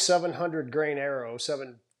my 700 grain arrow,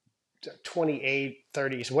 728,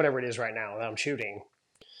 30s, whatever it is right now that I'm shooting,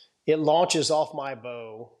 it launches off my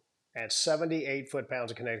bow at 78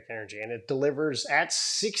 foot-pounds of kinetic energy, and it delivers at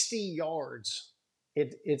 60 yards.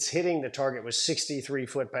 It's hitting the target with 63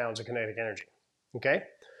 foot-pounds of kinetic energy. Okay?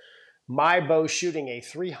 My bow shooting a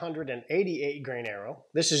 388 grain arrow.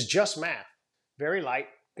 This is just math. Very light.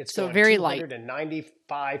 It's So going very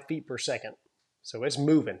 295 feet per second. So it's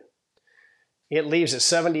moving. It leaves at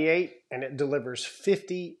 78, and it delivers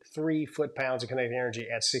 53 foot-pounds of kinetic energy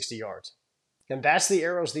at 60 yards. And that's the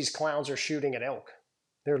arrows these clowns are shooting at elk.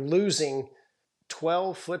 They're losing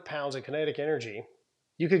 12 foot-pounds of kinetic energy.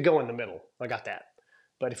 You could go in the middle. I got that.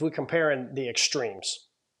 But if we compare in the extremes,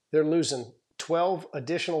 they're losing 12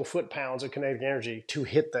 additional foot-pounds of kinetic energy to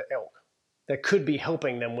hit the elk. That could be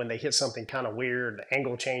helping them when they hit something kind of weird, the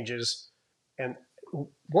angle changes. And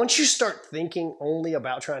once you start thinking only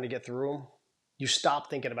about trying to get through them, you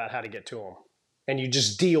stop thinking about how to get to them. And you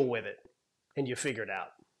just deal with it, and you figure it out.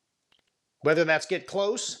 Whether that's get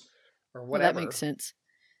close or whatever. Well, that makes sense.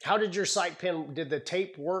 How did your sight pin, did the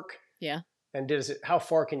tape work? Yeah. And how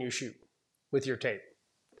far can you shoot with your tape?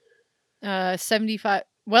 75.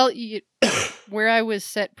 Well, where I was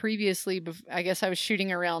set previously, I guess I was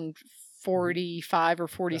shooting around 45 or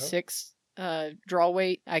 46 draw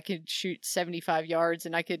weight. I could shoot 75 yards,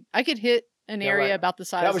 and I could hit an area about the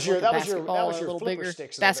size of a basketball, a little bigger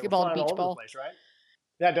basketball to beach ball. Place, right?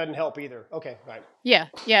 That doesn't help either. Okay, right. Yeah,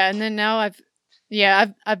 and then now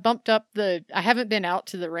I've bumped up I haven't been out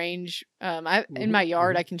to the range. In my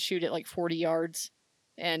yard I can shoot at like 40 yards,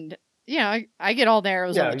 and I get all the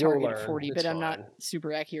arrows on the target at 40, but I'm not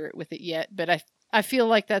super accurate with it yet. But I feel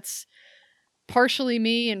like that's partially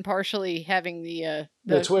me and partially having the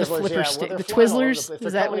flipper stick, the Twizzlers. If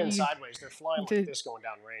they're coming in sideways, they're flying like this going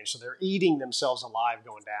down range, so they're eating themselves alive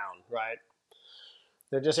going down, right?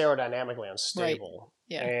 They're just aerodynamically unstable.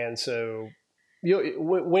 Right. Yeah. And so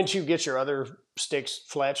once you get your other sticks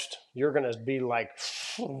fletched, you're going to be like,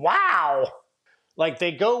 wow. Like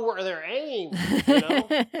they go where they're aimed,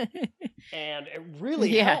 and it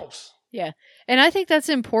really helps. Yeah. And I think that's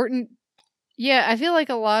important. Yeah. I feel like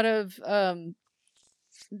a lot of,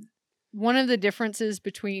 one of the differences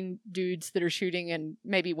between dudes that are shooting and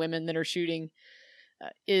maybe women that are shooting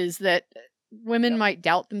is that women might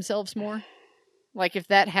doubt themselves more. Like if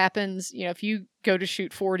that happens, if you go to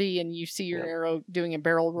shoot 40 and you see your arrow doing a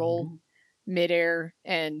barrel roll midair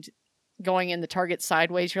and going in the target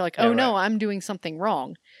sideways, you're like, no, I'm doing something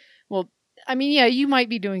wrong. Well, I mean, you might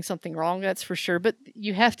be doing something wrong, that's for sure, but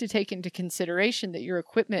you have to take into consideration that your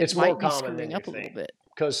equipment might be screwing up a little bit.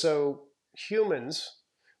 Because humans,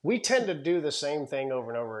 we tend to do the same thing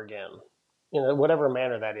over and over again. Whatever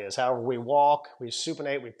manner that is. However we walk, we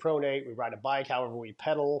supinate, we pronate, we ride a bike, however we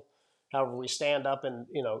pedal, however we stand up and,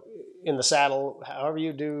 in the saddle, however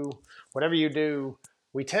you do, whatever you do,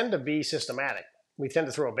 we tend to be systematic. We tend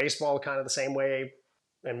to throw a baseball kind of the same way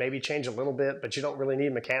and maybe change a little bit, but you don't really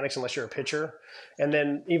need mechanics unless you're a pitcher. And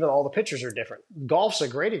then even all the pitchers are different. Golf's a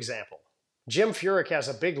great example. Jim Furyk has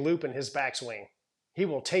a big loop in his backswing. He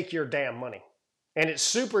will take your damn money. And it's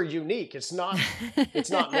super unique. It's not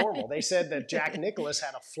normal. They said that Jack Nicklaus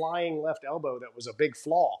had a flying left elbow that was a big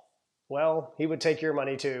flaw. Well, he would take your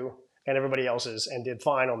money too, and everybody else's, and did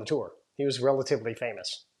fine on the tour. He was relatively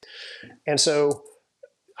famous. And so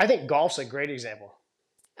I think golf's a great example.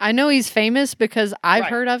 I know he's famous because I've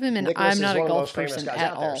heard of him, and Nicklaus I'm not a golf person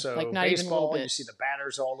at all. So like not baseball, even a little bit. You see the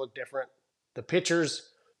batters all look different. The pitchers,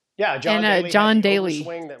 John Daly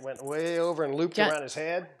swing that went way over and looped around his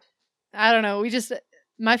head. I don't know.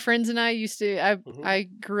 My friends and I I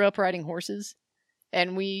grew up riding horses,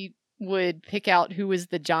 and we would pick out who was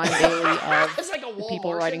the John Daly of it's like a the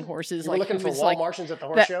people riding horses. You were looking for wall Martians at the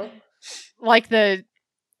horse show?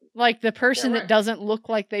 Like the person that doesn't look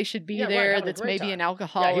like they should be there, that's maybe an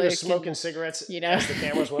alcoholic. Yeah, he was smoking cigarettes. As the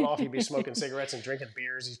cameras went off, he'd be smoking cigarettes and drinking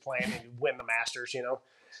beers. He's playing and he'd win the Masters,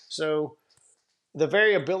 So the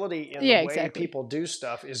variability in the way people do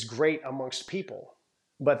stuff is great amongst people.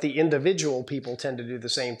 But the individual people tend to do the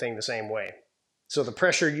same thing the same way. So the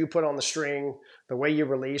pressure you put on the string, the way you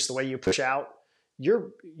release, the way you push out,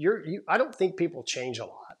 I don't think people change a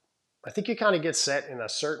lot. I think you kind of get set in a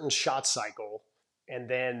certain shot cycle, and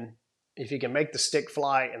then if you can make the stick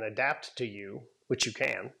fly and adapt to you, which you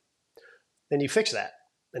can, then you fix that.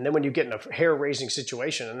 And then when you get in a hair-raising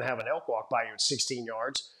situation and have an elk walk by you at 16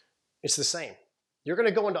 yards, it's the same. You're going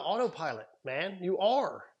to go into autopilot, man. You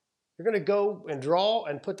are. You're going to go and draw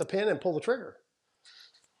and put the pin and pull the trigger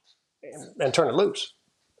and turn it loose.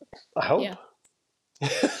 I hope. Yeah.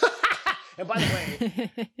 And by the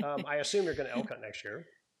way, I assume you're going to elk hunt next year.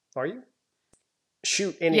 Are you?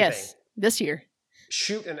 Shoot anything. Yes, this year.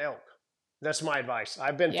 Shoot an elk. That's my advice.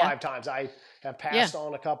 I've been 5 times. I have passed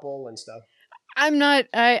on a couple and stuff. I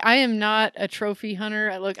am not a trophy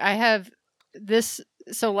hunter. I have this.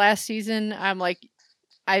 So last season,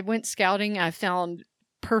 I went scouting. I found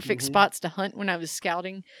perfect spots to hunt when I was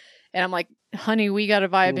scouting. And I'm like, honey, we got to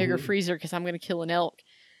buy a bigger freezer because I'm going to kill an elk.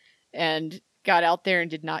 And got out there and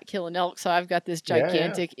did not kill an elk. So I've got this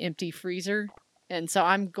gigantic empty freezer. And so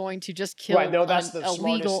I'm going to just kill right. No, that's the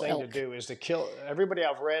smartest thing elk. to do is to kill everybody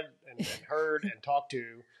I've read and heard and talked to.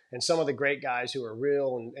 And some of the great guys who are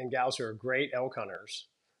real and gals who are great elk hunters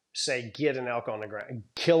say, get an elk on the ground,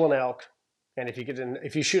 kill an elk. And if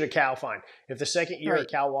you shoot a cow, fine. If the second year a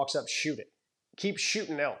cow walks up, shoot it. Keep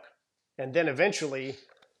shooting elk. And then eventually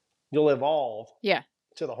you'll evolve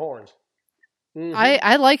to the horns. Mm-hmm.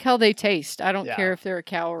 I like how they taste. I don't care if they're a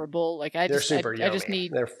cow or a bull. They're super yummy.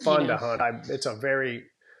 They're fun to hunt.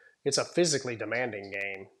 It's a physically demanding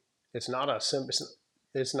game. It's not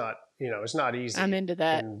it's not easy. I'm into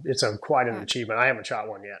that. And it's quite an achievement. I haven't shot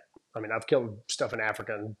one yet. I mean, I've killed stuff in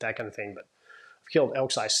Africa and that kind of thing, but I've killed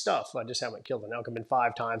elk-sized stuff. I just haven't killed an elk. I've been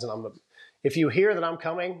 5 times, and if you hear that I'm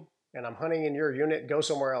coming and I'm hunting in your unit, go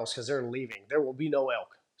somewhere else because they're leaving. There will be no elk.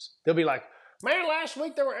 They'll be like, man, last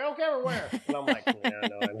week there were elk everywhere. And I'm like, yeah,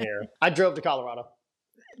 no, I'm here. I drove to Colorado.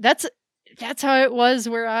 That's how it was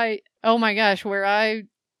where I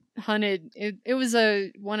hunted. It was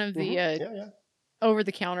one of the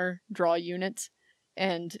over-the-counter draw units.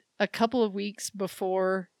 And a couple of weeks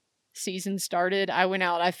before season started, I went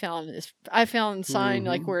out. I found sign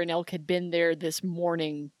like where an elk had been there this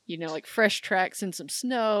morning. Like fresh tracks and some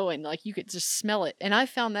snow, and like you could just smell it. And I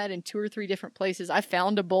found that in 2 or 3 different places. I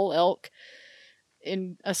found a bull elk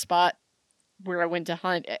in a spot where I went to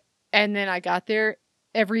hunt, and then I got there.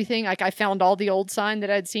 Everything, like I found all the old sign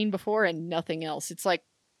that I'd seen before and nothing else. It's like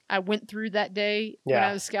I went through that day when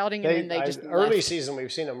I was scouting, and then they just early left. Season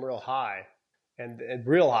we've seen them real high and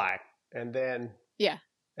real high, and then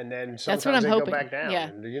sometimes they go back down. Yeah.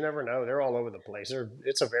 And you never know. They're all over the place.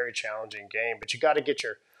 It's a very challenging game, but you got to get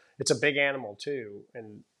it's a big animal too,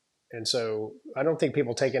 and so I don't think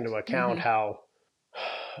people take into account how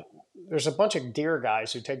there's a bunch of deer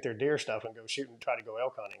guys who take their deer stuff and go shoot and try to go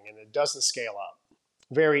elk hunting, and it doesn't scale up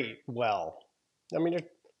very well. I mean,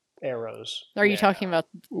 they're arrows. Are you talking about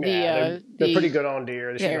they're pretty good on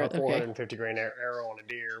deer. They shoot a 450 grain arrow on a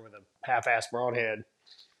deer with a half-ass broadhead,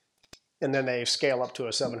 and then they scale up to a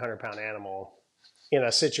 700-pound animal in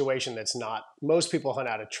a situation that's not. Most people hunt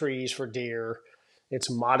out of trees for deer. It's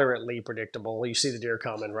moderately predictable. You see the deer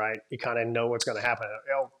coming, right? You kind of know what's going to happen.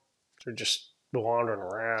 Elk, they're just wandering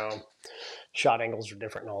around. Shot angles are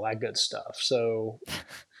different and all that good stuff. So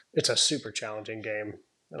it's a super challenging game.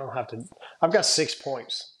 I've got 6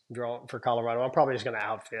 points drawn for Colorado. I'm probably just going to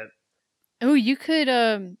outfit. Oh, you could.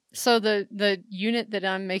 So the unit that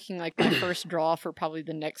I'm making like my first draw for probably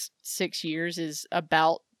the next 6 years is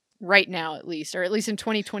about right now at least, or at least in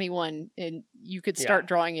 2021, and you could start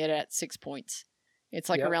drawing it at 6 points. It's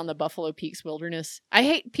like around the Buffalo Peaks Wilderness. I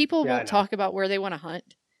hate people won't talk about where they want to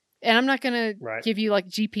hunt. And I'm not going to give you like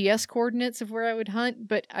GPS coordinates of where I would hunt,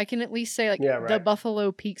 but I can at least say like the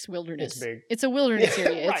Buffalo Peaks Wilderness. It's big. It's a wilderness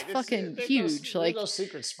area. It's fucking huge. There's no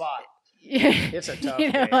secret spot. Yeah. It's a tough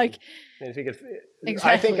game. Like, if you could,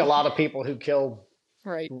 exactly. I think a lot of people who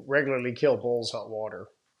regularly kill bulls hunt water.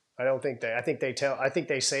 I think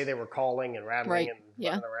they say they were calling and rattling and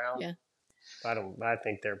running around. Yeah.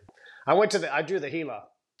 I drew the Gila.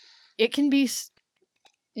 It can be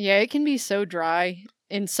so dry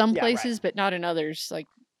in some places, but not in others. Like,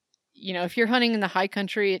 if you're hunting in the high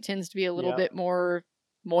country, it tends to be a little bit more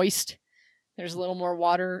moist. There's a little more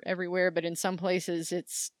water everywhere, but in some places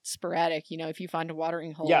it's sporadic. If you find a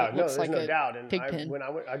watering hole, it looks like no doubt. And pig pen. When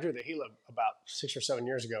I drew the Gila about 6 or 7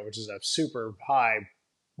 years ago, which is a super high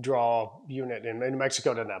draw unit, and New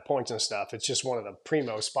Mexico doesn't have points and stuff. It's just one of the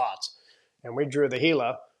primo spots. And we drew the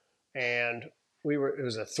Gila, and it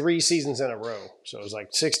was 3 seasons in a row. So it was like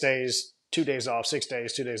 6 days, 2 days off, 6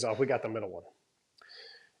 days, 2 days off. We got the middle one.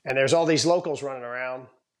 And there's all these locals running around,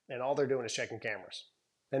 and all they're doing is checking cameras.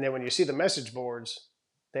 And then when you see the message boards,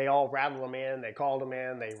 They all rattled them in. They called them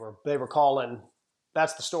in. They were calling.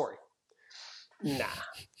 That's the story. Nah,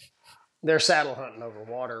 they're saddle hunting over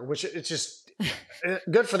water, which it's just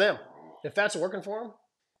good for them. If that's working for them,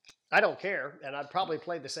 I don't care, and I'd probably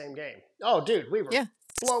play the same game. Oh, dude, we were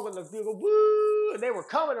blowing the bugle, woo, and they were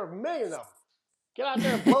coming, a million of them. Get out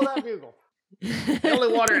there and blow that bugle. They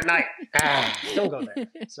only water at night. Don't go there.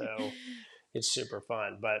 So it's super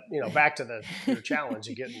fun. But, back to your challenge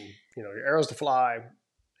of getting, your arrows to fly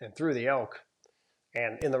and through the elk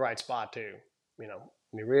and in the right spot too.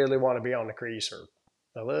 You really want to be on the crease or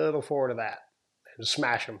a little forward of that and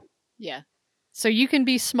smash them. Yeah. So you can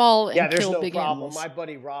be small and there's kill no big problem. animals. My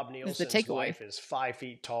buddy Rob Nielsen's wife is 5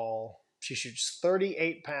 feet tall. She shoots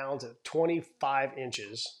 38 pounds at 25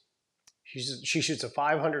 inches. She shoots a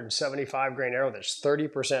 575 grain arrow that's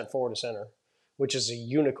 30% forward to center, which is a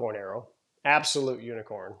unicorn arrow, absolute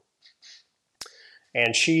unicorn.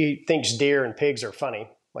 And she thinks deer and pigs are funny.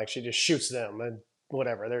 Like she just shoots them and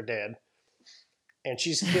whatever, they're dead. And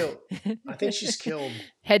she's killed, I think she's killed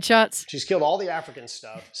headshots. She's killed all the African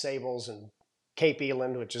stuff, sables and Cape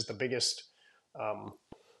Eland, which is the biggest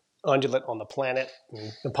undulate on the planet,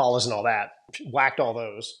 and impalas and all that. She whacked all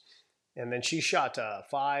those. And then she shot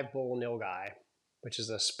 5 bull nilgai, which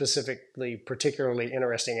is a particularly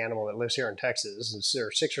interesting animal that lives here in Texas.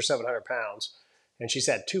 They're 600 or 700 pounds. And she's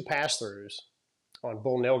had 2 pass-throughs on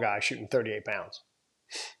bull nilgai shooting 38 pounds.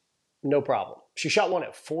 No problem. She shot one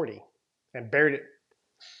at 40 and buried it.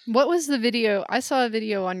 What was the video? I saw a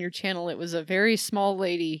video on your channel. It was a very small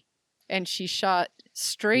lady, and she shot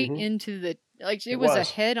straight into the, like, it was a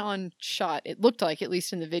head-on shot. It looked like, at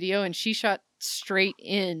least in the video, and she shot straight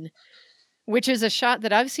in, which is a shot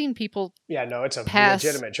that I've seen people it's a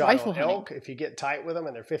legitimate shot on elk. Hunting. If you get tight with them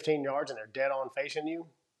and they're 15 yards and they're dead on facing you,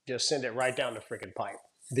 just send it right down the freaking pipe.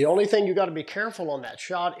 The only thing you got to be careful on that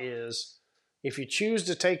shot is if you choose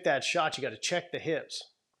to take that shot, you got to check the hips.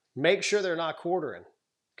 Make sure they're not quartering.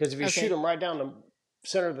 Because if you shoot them right down the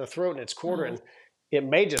center of the throat and it's quartering, it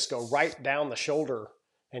may just go right down the shoulder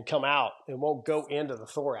and come out. It won't go into the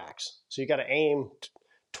thorax. So you got to aim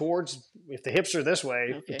towards, if the hips are this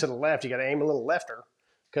way to the left, you got to aim a little lefter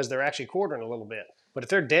because they're actually quartering a little bit. But if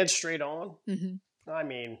they're dead straight on, I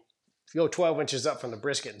mean, if you go 12 inches up from the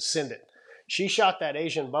brisket and send it. She shot that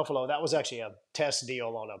Asian buffalo. That was actually a test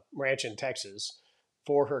deal on a ranch in Texas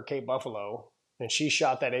for her Cape buffalo. And she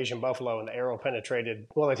shot that Asian buffalo and the arrow penetrated,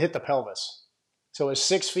 it hit the pelvis. So it's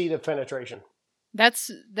 6 feet of penetration. That's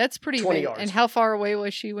pretty 20 big. yards. And how far away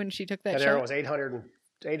was she when she took that shot? That arrow was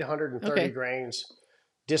 830 grains,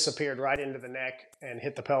 disappeared right into the neck and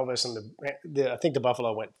hit the pelvis. And I think the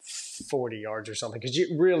buffalo went 40 yards or something. Because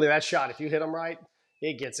that shot, if you hit them right,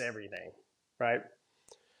 it gets everything, right?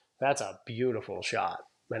 That's a beautiful shot.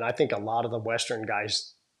 And I think a lot of the Western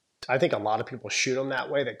guys, a lot of people shoot them that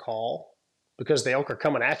way that call. Because the elk are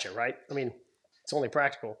coming at you, right? I mean, it's only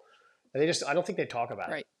practical. And I don't think they talk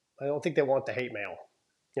about it. I don't think they want the hate mail.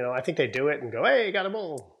 I think they do it and go, hey, got a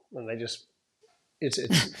bull. And they just, it's.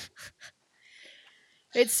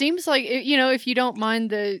 It seems like, if you don't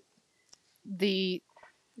mind the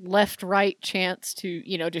left-right chance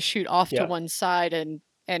to, to shoot off to one side and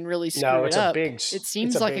really screw it up. It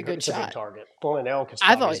seems like a good shot. It's a big target. Pulling an elk is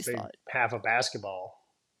probably as big half a basketball.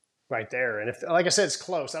 Right there. And if, like I said, it's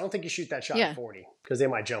close. I don't think you shoot that shot at 40 because they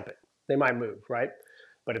might jump it. They might move, right?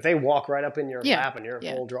 But if they walk right up in your lap and you're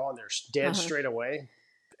at full draw and they're dead straight away,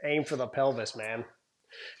 aim for the pelvis, man.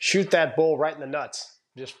 Shoot that bull right in the nuts.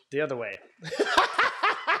 Just the other way.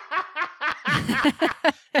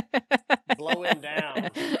 Blow him down.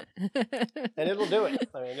 And it'll do it.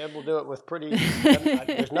 I mean, it will do it with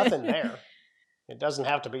there's nothing there. It doesn't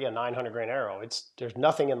have to be a 900 grain arrow. There's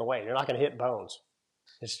nothing in the way. You're not going to hit bones.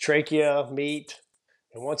 It's trachea, meat,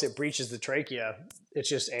 and once it breaches the trachea, it's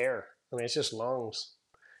just air. I mean, it's just lungs,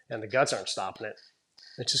 and the guts aren't stopping it.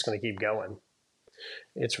 It's just going to keep going.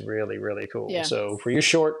 It's really, really cool. Yeah. So for you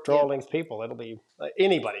short draw length people, it'll be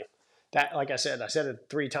anybody. That, like I said it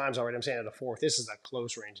 3 times already. I'm saying it a 4th. This is a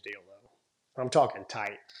close range deal, though. I'm talking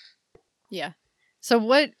tight. Yeah. So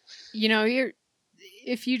what,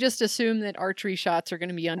 if you just assume that archery shots are going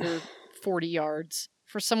to be under 40 yards,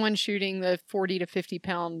 for someone shooting the 40 to 50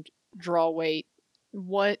 pound draw weight,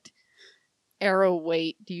 what arrow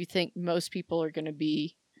weight do you think most people are going to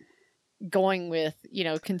be going with,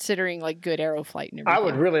 considering like good arrow flight and everything? I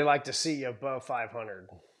would really like to see above 500.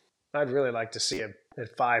 I'd really like to see it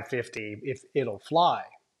at 550 if it'll fly.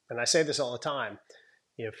 And I say this all the time.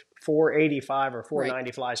 If 485 or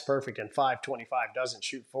 490 flies perfect and 525 doesn't,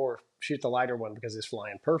 shoot the lighter one because it's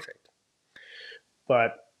flying perfect.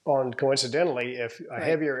 But on coincidentally, if a Right.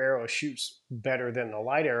 heavier arrow shoots better than the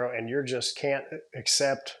light arrow and you just can't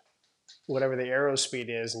accept whatever the arrow speed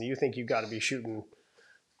is, and you think you've got to be shooting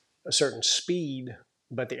a certain speed,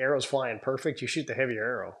 but the arrow's flying perfect, you shoot the heavier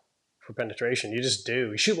arrow for penetration. You just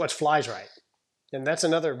do. You shoot what flies right. And that's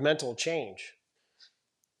another mental change.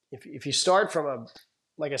 If you start from a,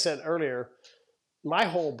 like I said earlier, my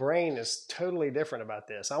whole brain is totally different about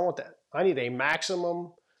this. I want that. I need a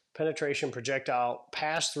maximum penetration projectile,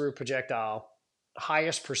 pass through projectile,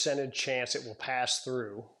 highest percentage chance it will pass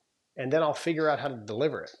through, and then I'll figure out how to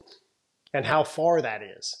deliver it and how far that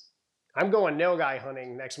is. I'm going nilgai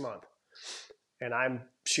hunting next month, and I'm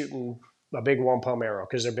shooting a big wampum arrow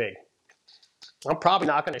because they're big. I'm probably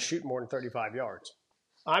not going to shoot more than 35 yards.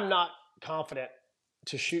 I'm not confident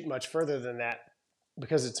to shoot much further than that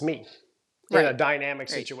because it's me in a dynamic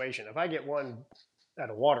situation. If I get one at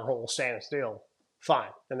a water hole standing still, fine.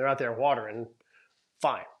 And they're out there watering,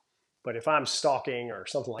 fine. But if I'm stalking or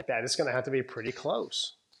something like that, it's going to have to be pretty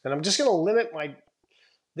close. And I'm just going to limit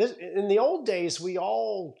this. In the old days, we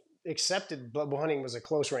all accepted bow hunting was a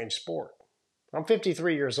close range sport. I'm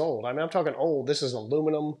 53 years old. I mean, I'm talking old. This is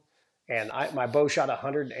aluminum. And my bow shot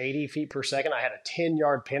 180 feet per second. I had a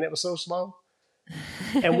 10-yard pin. It was so slow.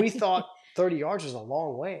 And we thought 30 yards was a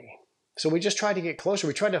long way. So we just tried to get closer.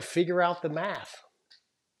 We tried to figure out the math.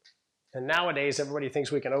 And nowadays, everybody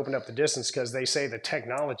thinks we can open up the distance because they say the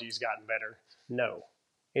technology's gotten better. No.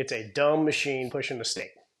 It's a dumb machine pushing the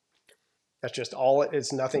stick. That's just all it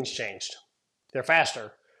is. Nothing's changed. They're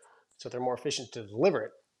faster, so they're more efficient to deliver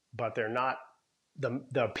it, but they're not,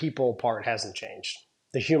 the people part hasn't changed.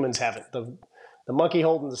 The humans haven't. The monkey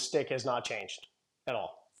holding the stick has not changed at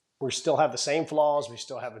all. We still have the same flaws. We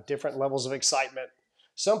still have different levels of excitement.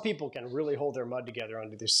 Some people can really hold their mud together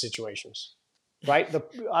under these situations, right?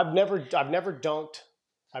 I've never dunked.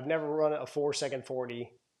 I've never run a 4-second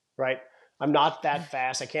 40, right? I'm not that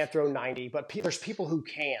fast. I can't throw 90, but there's people who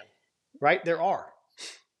can, right? There are.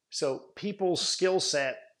 So people's skill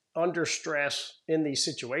set under stress in these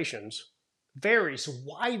situations varies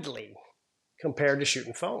widely compared to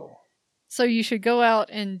shooting foam. So you should go out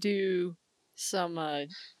and do some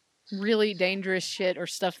really dangerous shit or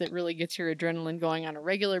stuff that really gets your adrenaline going on a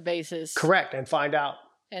regular basis. Correct, and find out.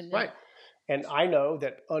 And right. And I know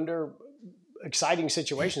that under exciting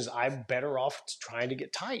situations, I'm better off trying to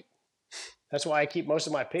get tight. That's why I keep most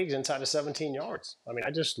of my pigs inside of 17 yards. I mean,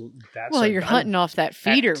 you're hunting off that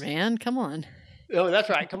feeder, man. Come on. Oh, that's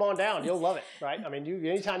right. Come on down. You'll love it, right? I mean,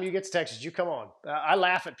 anytime you get to Texas, you come on. I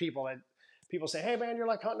laugh at people that people say, "Hey, man, you're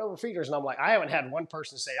like hunting over feeders," and I'm like, I haven't had one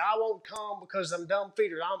person say, "I won't come because I'm dumb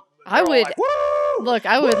feeders." I would like, woo! Look.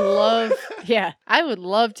 I would love, yeah, I would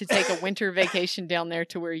love to take a winter vacation down there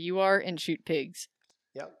to where you are and shoot pigs.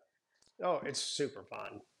 Yep. Oh, it's super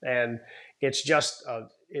fun, and it's just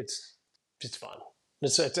it's fun.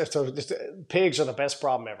 Pigs are the best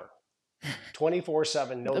problem ever.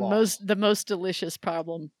 24/7, no loss. The most delicious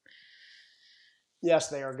problem. Yes,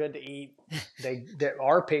 they are good to eat.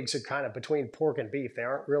 Our pigs are kind of between pork and beef. They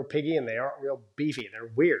aren't real piggy and they aren't real beefy.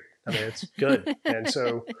 They're weird. I mean, it's good. And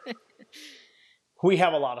so we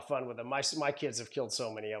have a lot of fun with them. My kids have killed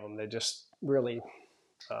so many of them. They just really,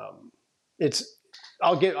 I'll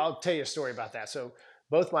tell you a story about that. So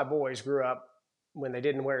both my boys grew up when they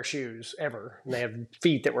didn't wear shoes ever. And they had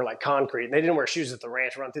feet that were like concrete. And they didn't wear shoes at the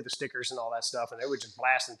ranch, run through the stickers and all that stuff. And they were just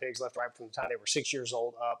blasting pigs left, right from the time they were 6 years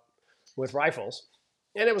old up with rifles.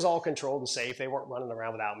 And it was all controlled and safe. They weren't running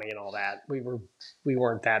around without me and all that. We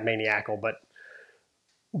weren't that maniacal. But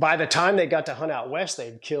by the time they got to hunt out west,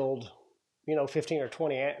 they'd killed, 15 or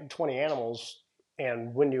 20 animals.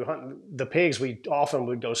 And when you hunt the pigs, we often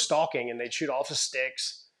would go stalking and they'd shoot off the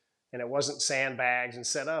sticks. And it wasn't sandbags and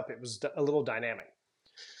set up. It was a little dynamic.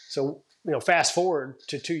 So, fast forward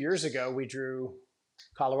to 2 years ago, we drew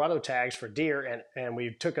Colorado tags for deer and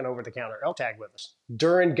we took an over-the-counter elk tag with us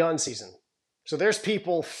during gun season. So there's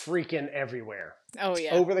people freaking everywhere. Oh,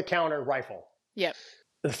 yeah. Over-the-counter rifle. Yep.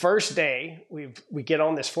 The first day, we get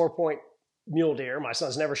on this 4-point mule deer. My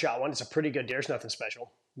son's never shot one. It's a pretty good deer. It's nothing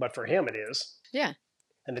special. But for him, it is. Yeah.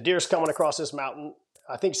 And the deer's coming across this mountain.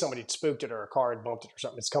 I think somebody had spooked it or a car had bumped it or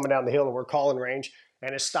something. It's coming down the hill and we're calling range.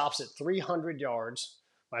 And it stops at 300 yards.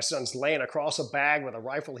 My son's laying across a bag with a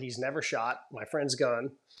rifle he's never shot, my friend's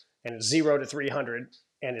gun, and it's 0 to 300,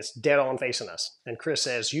 and it's dead on facing us. And Chris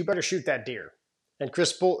says, "You better shoot that deer." And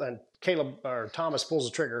Thomas pulls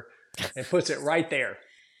the trigger and puts it right there.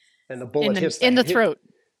 And the bullet hits in the throat.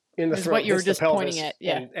 In the throat. What you were just pointing at.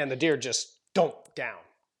 Yeah. And the deer just down.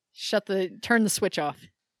 Turn the switch off.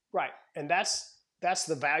 Right. And that's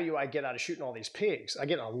the value I get out of shooting all these pigs. I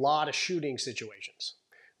get a lot of shooting situations.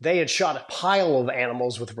 They had shot a pile of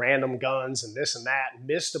animals with random guns and this and that,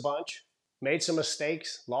 missed a bunch, made some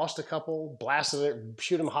mistakes, lost a couple, blasted it,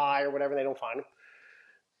 shoot them high or whatever, they don't find them.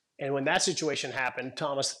 And when that situation happened,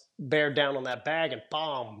 Thomas bared down on that bag and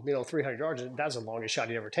bomb, 300 yards. That's the longest shot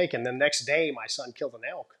he'd ever taken. The next day, my son killed an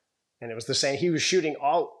elk. And it was the same. He was shooting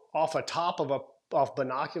off a top of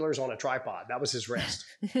binoculars on a tripod. That was his rest.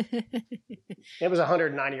 It was a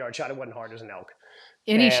 190-yard shot. It wasn't hard as an elk.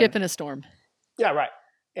 Any ship in a storm. Yeah, right.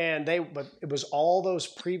 But it was all those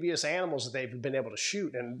previous animals that they've been able to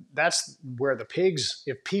shoot. And that's where the pigs,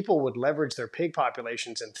 if people would leverage their pig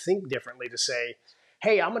populations and think differently to say,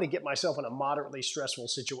 hey, I'm going to get myself in a moderately stressful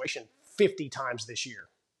situation 50 times this year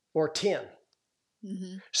or 10.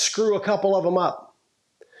 Mm-hmm. Screw a couple of them up.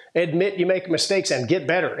 Admit you make mistakes and get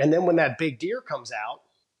better. And then when that big deer comes out,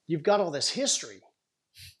 you've got all this history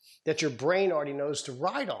that your brain already knows to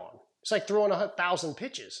ride on. It's like throwing 1,000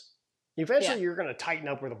 pitches. Eventually, you're going to tighten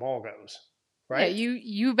up where the ball goes, right? Yeah,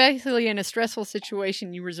 you basically, in a stressful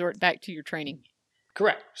situation, you resort back to your training.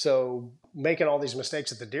 Correct. So making all these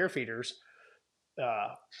mistakes at the deer feeders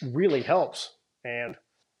really helps. And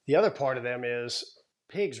the other part of them is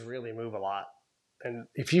pigs really move a lot. And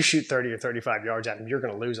if you shoot 30 or 35 yards at them, you're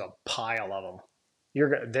going to lose a pile of them.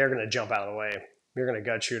 They're going to jump out of the way. You're going to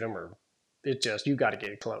gut shoot them, or you got to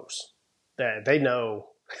get close. They know.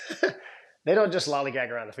 They don't just lollygag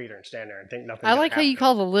around the feeder and stand there and think nothing. I like how you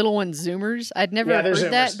call the little ones Zoomers. I'd never heard Zoomers.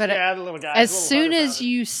 that, but the little guys, as soon as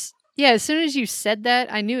you said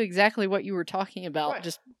that, I knew exactly what you were talking about.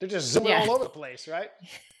 Right. They're just zooming all over the place, right?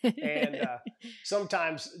 And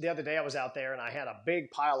sometimes the other day I was out there and I had a big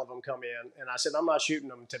pile of them come in, and I said, I'm not shooting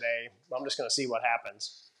them today. I'm just going to see what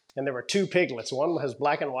happens. And there were two piglets. One was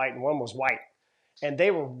black and white, and one was white. And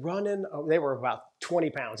they were running. They were about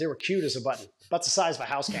 20 pounds. They were cute as a button, about the size of a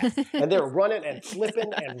house cat. And they were running and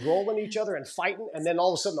flipping and rolling each other and fighting. And then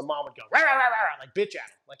all of a sudden the mom would go, rah, rah, rah, rah, like bitch at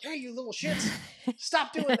him. Like, hey, you little shits,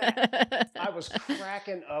 stop doing that. I was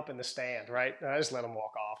cracking up in the stand, right? I just let them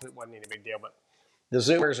walk off. It wasn't any big deal. But the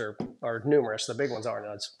Zoomers are numerous. The big ones aren't.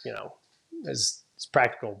 It's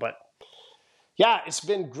practical. But yeah, it's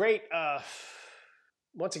been great.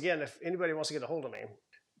 Once again, if anybody wants to get a hold of me,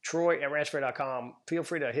 Troy@ranchfair.com. Feel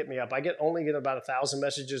free to hit me up. I only get about 1,000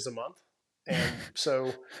 messages a month. And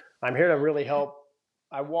so I'm here to really help.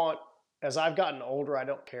 As I've gotten older, I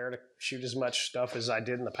don't care to shoot as much stuff as I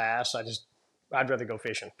did in the past. I'd rather go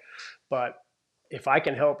fishing. But if I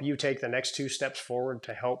can help you take the next 2 steps forward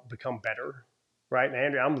to help become better, right? And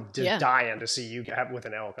Andrea, I'm just dying to see you with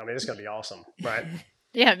an elk. I mean, it's going to be awesome, right?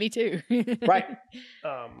 Yeah, me too. Right.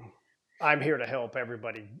 I'm here to help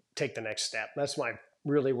everybody take the next step. That's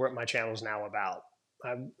really what my channel is now about.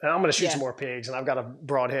 I'm going to shoot some more pigs, and I've got a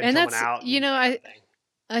broadhead coming out.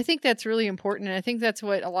 I think that's really important. And I think that's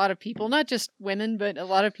what a lot of people, not just women, but a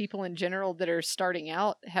lot of people in general that are starting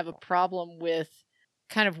out have a problem with,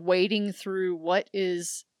 kind of wading through what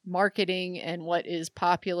is marketing and what is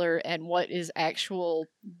popular and what is actual,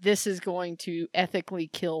 this is going to ethically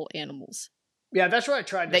kill animals. Yeah, that's what I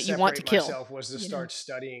tried to that you want to kill. Myself was to start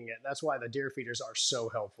studying it. That's why the deer feeders are so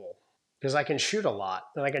helpful. Because I can shoot a lot,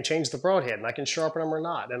 and I can change the broadhead, and I can sharpen them or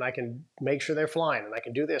not, and I can make sure they're flying, and I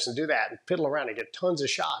can do this and do that, and fiddle around and get tons of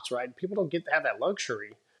shots, right? People don't get to have that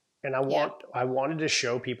luxury. And I wanted to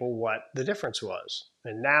show people what the difference was.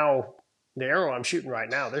 And now, the arrow I'm shooting right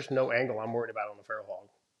now, there's no angle I'm worried about on the feral hog.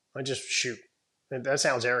 I just shoot. And that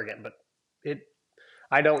sounds arrogant, but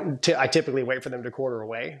I typically wait for them to quarter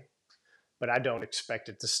away, but I don't expect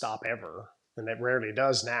it to stop ever, and it rarely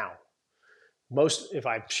does now. If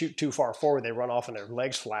I shoot too far forward, they run off and their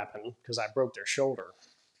legs flapping because I broke their shoulder.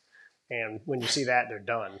 And when you see that, they're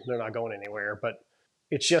done. They're not going anywhere. But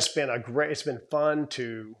it's just been it's been fun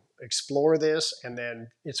to explore this. And then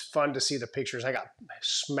it's fun to see the pictures. I got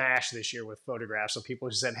smashed this year with photographs of people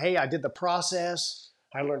who said, hey, I did the process.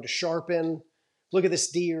 I learned to sharpen. Look at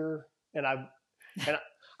this deer. And I've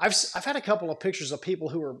had a couple of pictures of people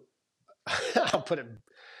who are, I'll put it,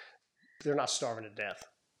 they're not starving to death.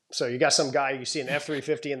 So you got some guy, you see an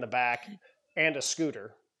F-350 in the back and a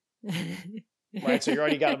scooter, right? So you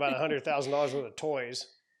already got about $100,000 worth of toys.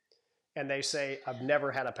 And they say, I've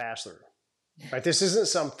never had a pass-through, right? This isn't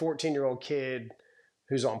some 14-year-old kid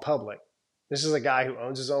who's on public. This is a guy who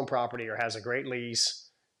owns his own property or has a great lease.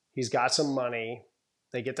 He's got some money.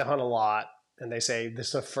 They get to hunt a lot. And they say, this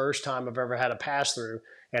is the first time I've ever had a pass-through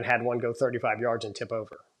and had one go 35 yards and tip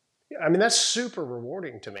over. I mean, that's super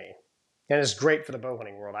rewarding to me. And it's great for the bow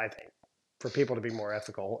hunting world, I think, for people to be more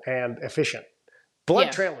ethical and efficient.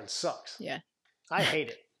 Blood trailing sucks. Yeah. I hate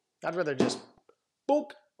it. I'd rather just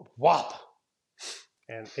boop, whop.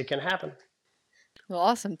 And it can happen. Well,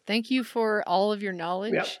 awesome. Thank you for all of your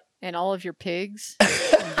knowledge Yep. and all of your pigs and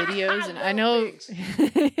videos. And I know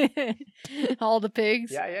all the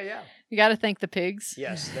pigs. Yeah. You got to thank the pigs.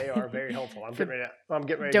 Yes, they are very helpful. I'm For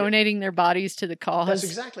getting ready. donating their bodies to the cause. That's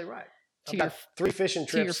exactly right. I've got 3 fishing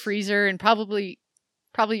trips to your freezer, and probably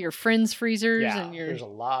your friends' freezers, Yeah, and there's a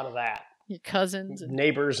lot of that. Your cousins, and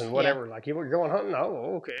neighbors, and whatever. Like, you were going hunting.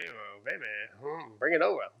 Oh, okay, well, baby, bring it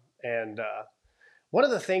over. And one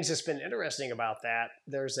of the things that's been interesting about that,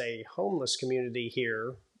 there's a homeless community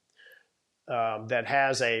here that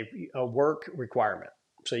has a work requirement.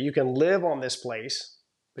 So you can live on this place,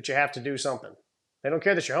 but you have to do something. They don't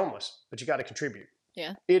care that you're homeless, but you got to contribute.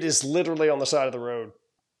 Yeah. It is literally on the side of the road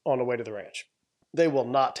on the way to the ranch. They will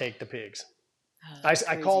not take the pigs. I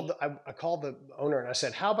called the owner and I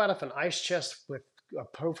said, how about if an ice chest with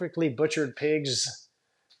perfectly butchered pigs,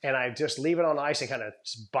 and I just leave it on ice and kind of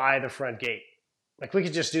just by the front gate? Like, we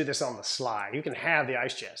could just do this on the sly. You can have the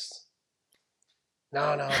ice chest.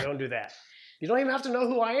 No, don't do that. You don't even have to know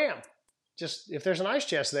who I am. Just, if there's an ice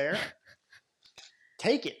chest there,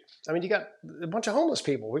 take it. I mean, you got a bunch of homeless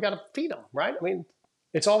people. We got to feed them, right? I mean,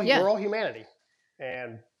 we're all humanity,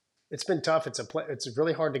 and it's been tough. It's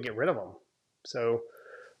really hard to get rid of them. So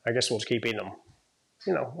I guess we'll just keep eating them.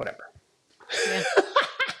 Whatever. Yeah.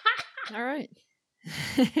 All right.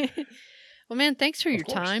 Well, man, thanks for your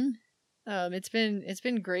time. It's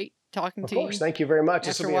been great talking to you. Of course. Thank you very much.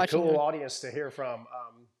 This will be a cool audience to hear from.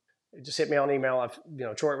 Just hit me on email,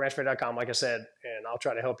 troy@ranchfair.com, like I said, and I'll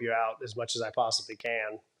try to help you out as much as I possibly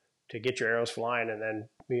can to get your arrows flying. And then,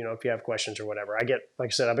 if you have questions or whatever, like I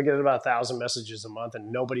said, I've been getting about 1,000 messages a month,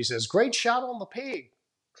 and nobody says, great shot on the pig.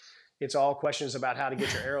 It's all questions about how to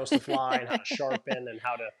get your arrows to fly and how to sharpen and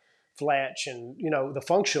how to fletch and, the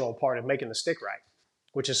functional part of making the stick right,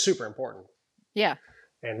 which is super important. Yeah.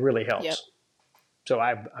 And really helps. Yep. So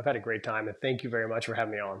I've had a great time, and thank you very much for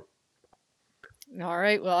having me on. All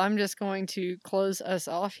right. Well, I'm just going to close us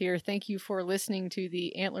off here. Thank you for listening to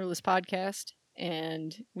the Antlerless podcast,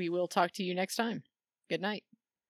 and we will talk to you next time. Good night.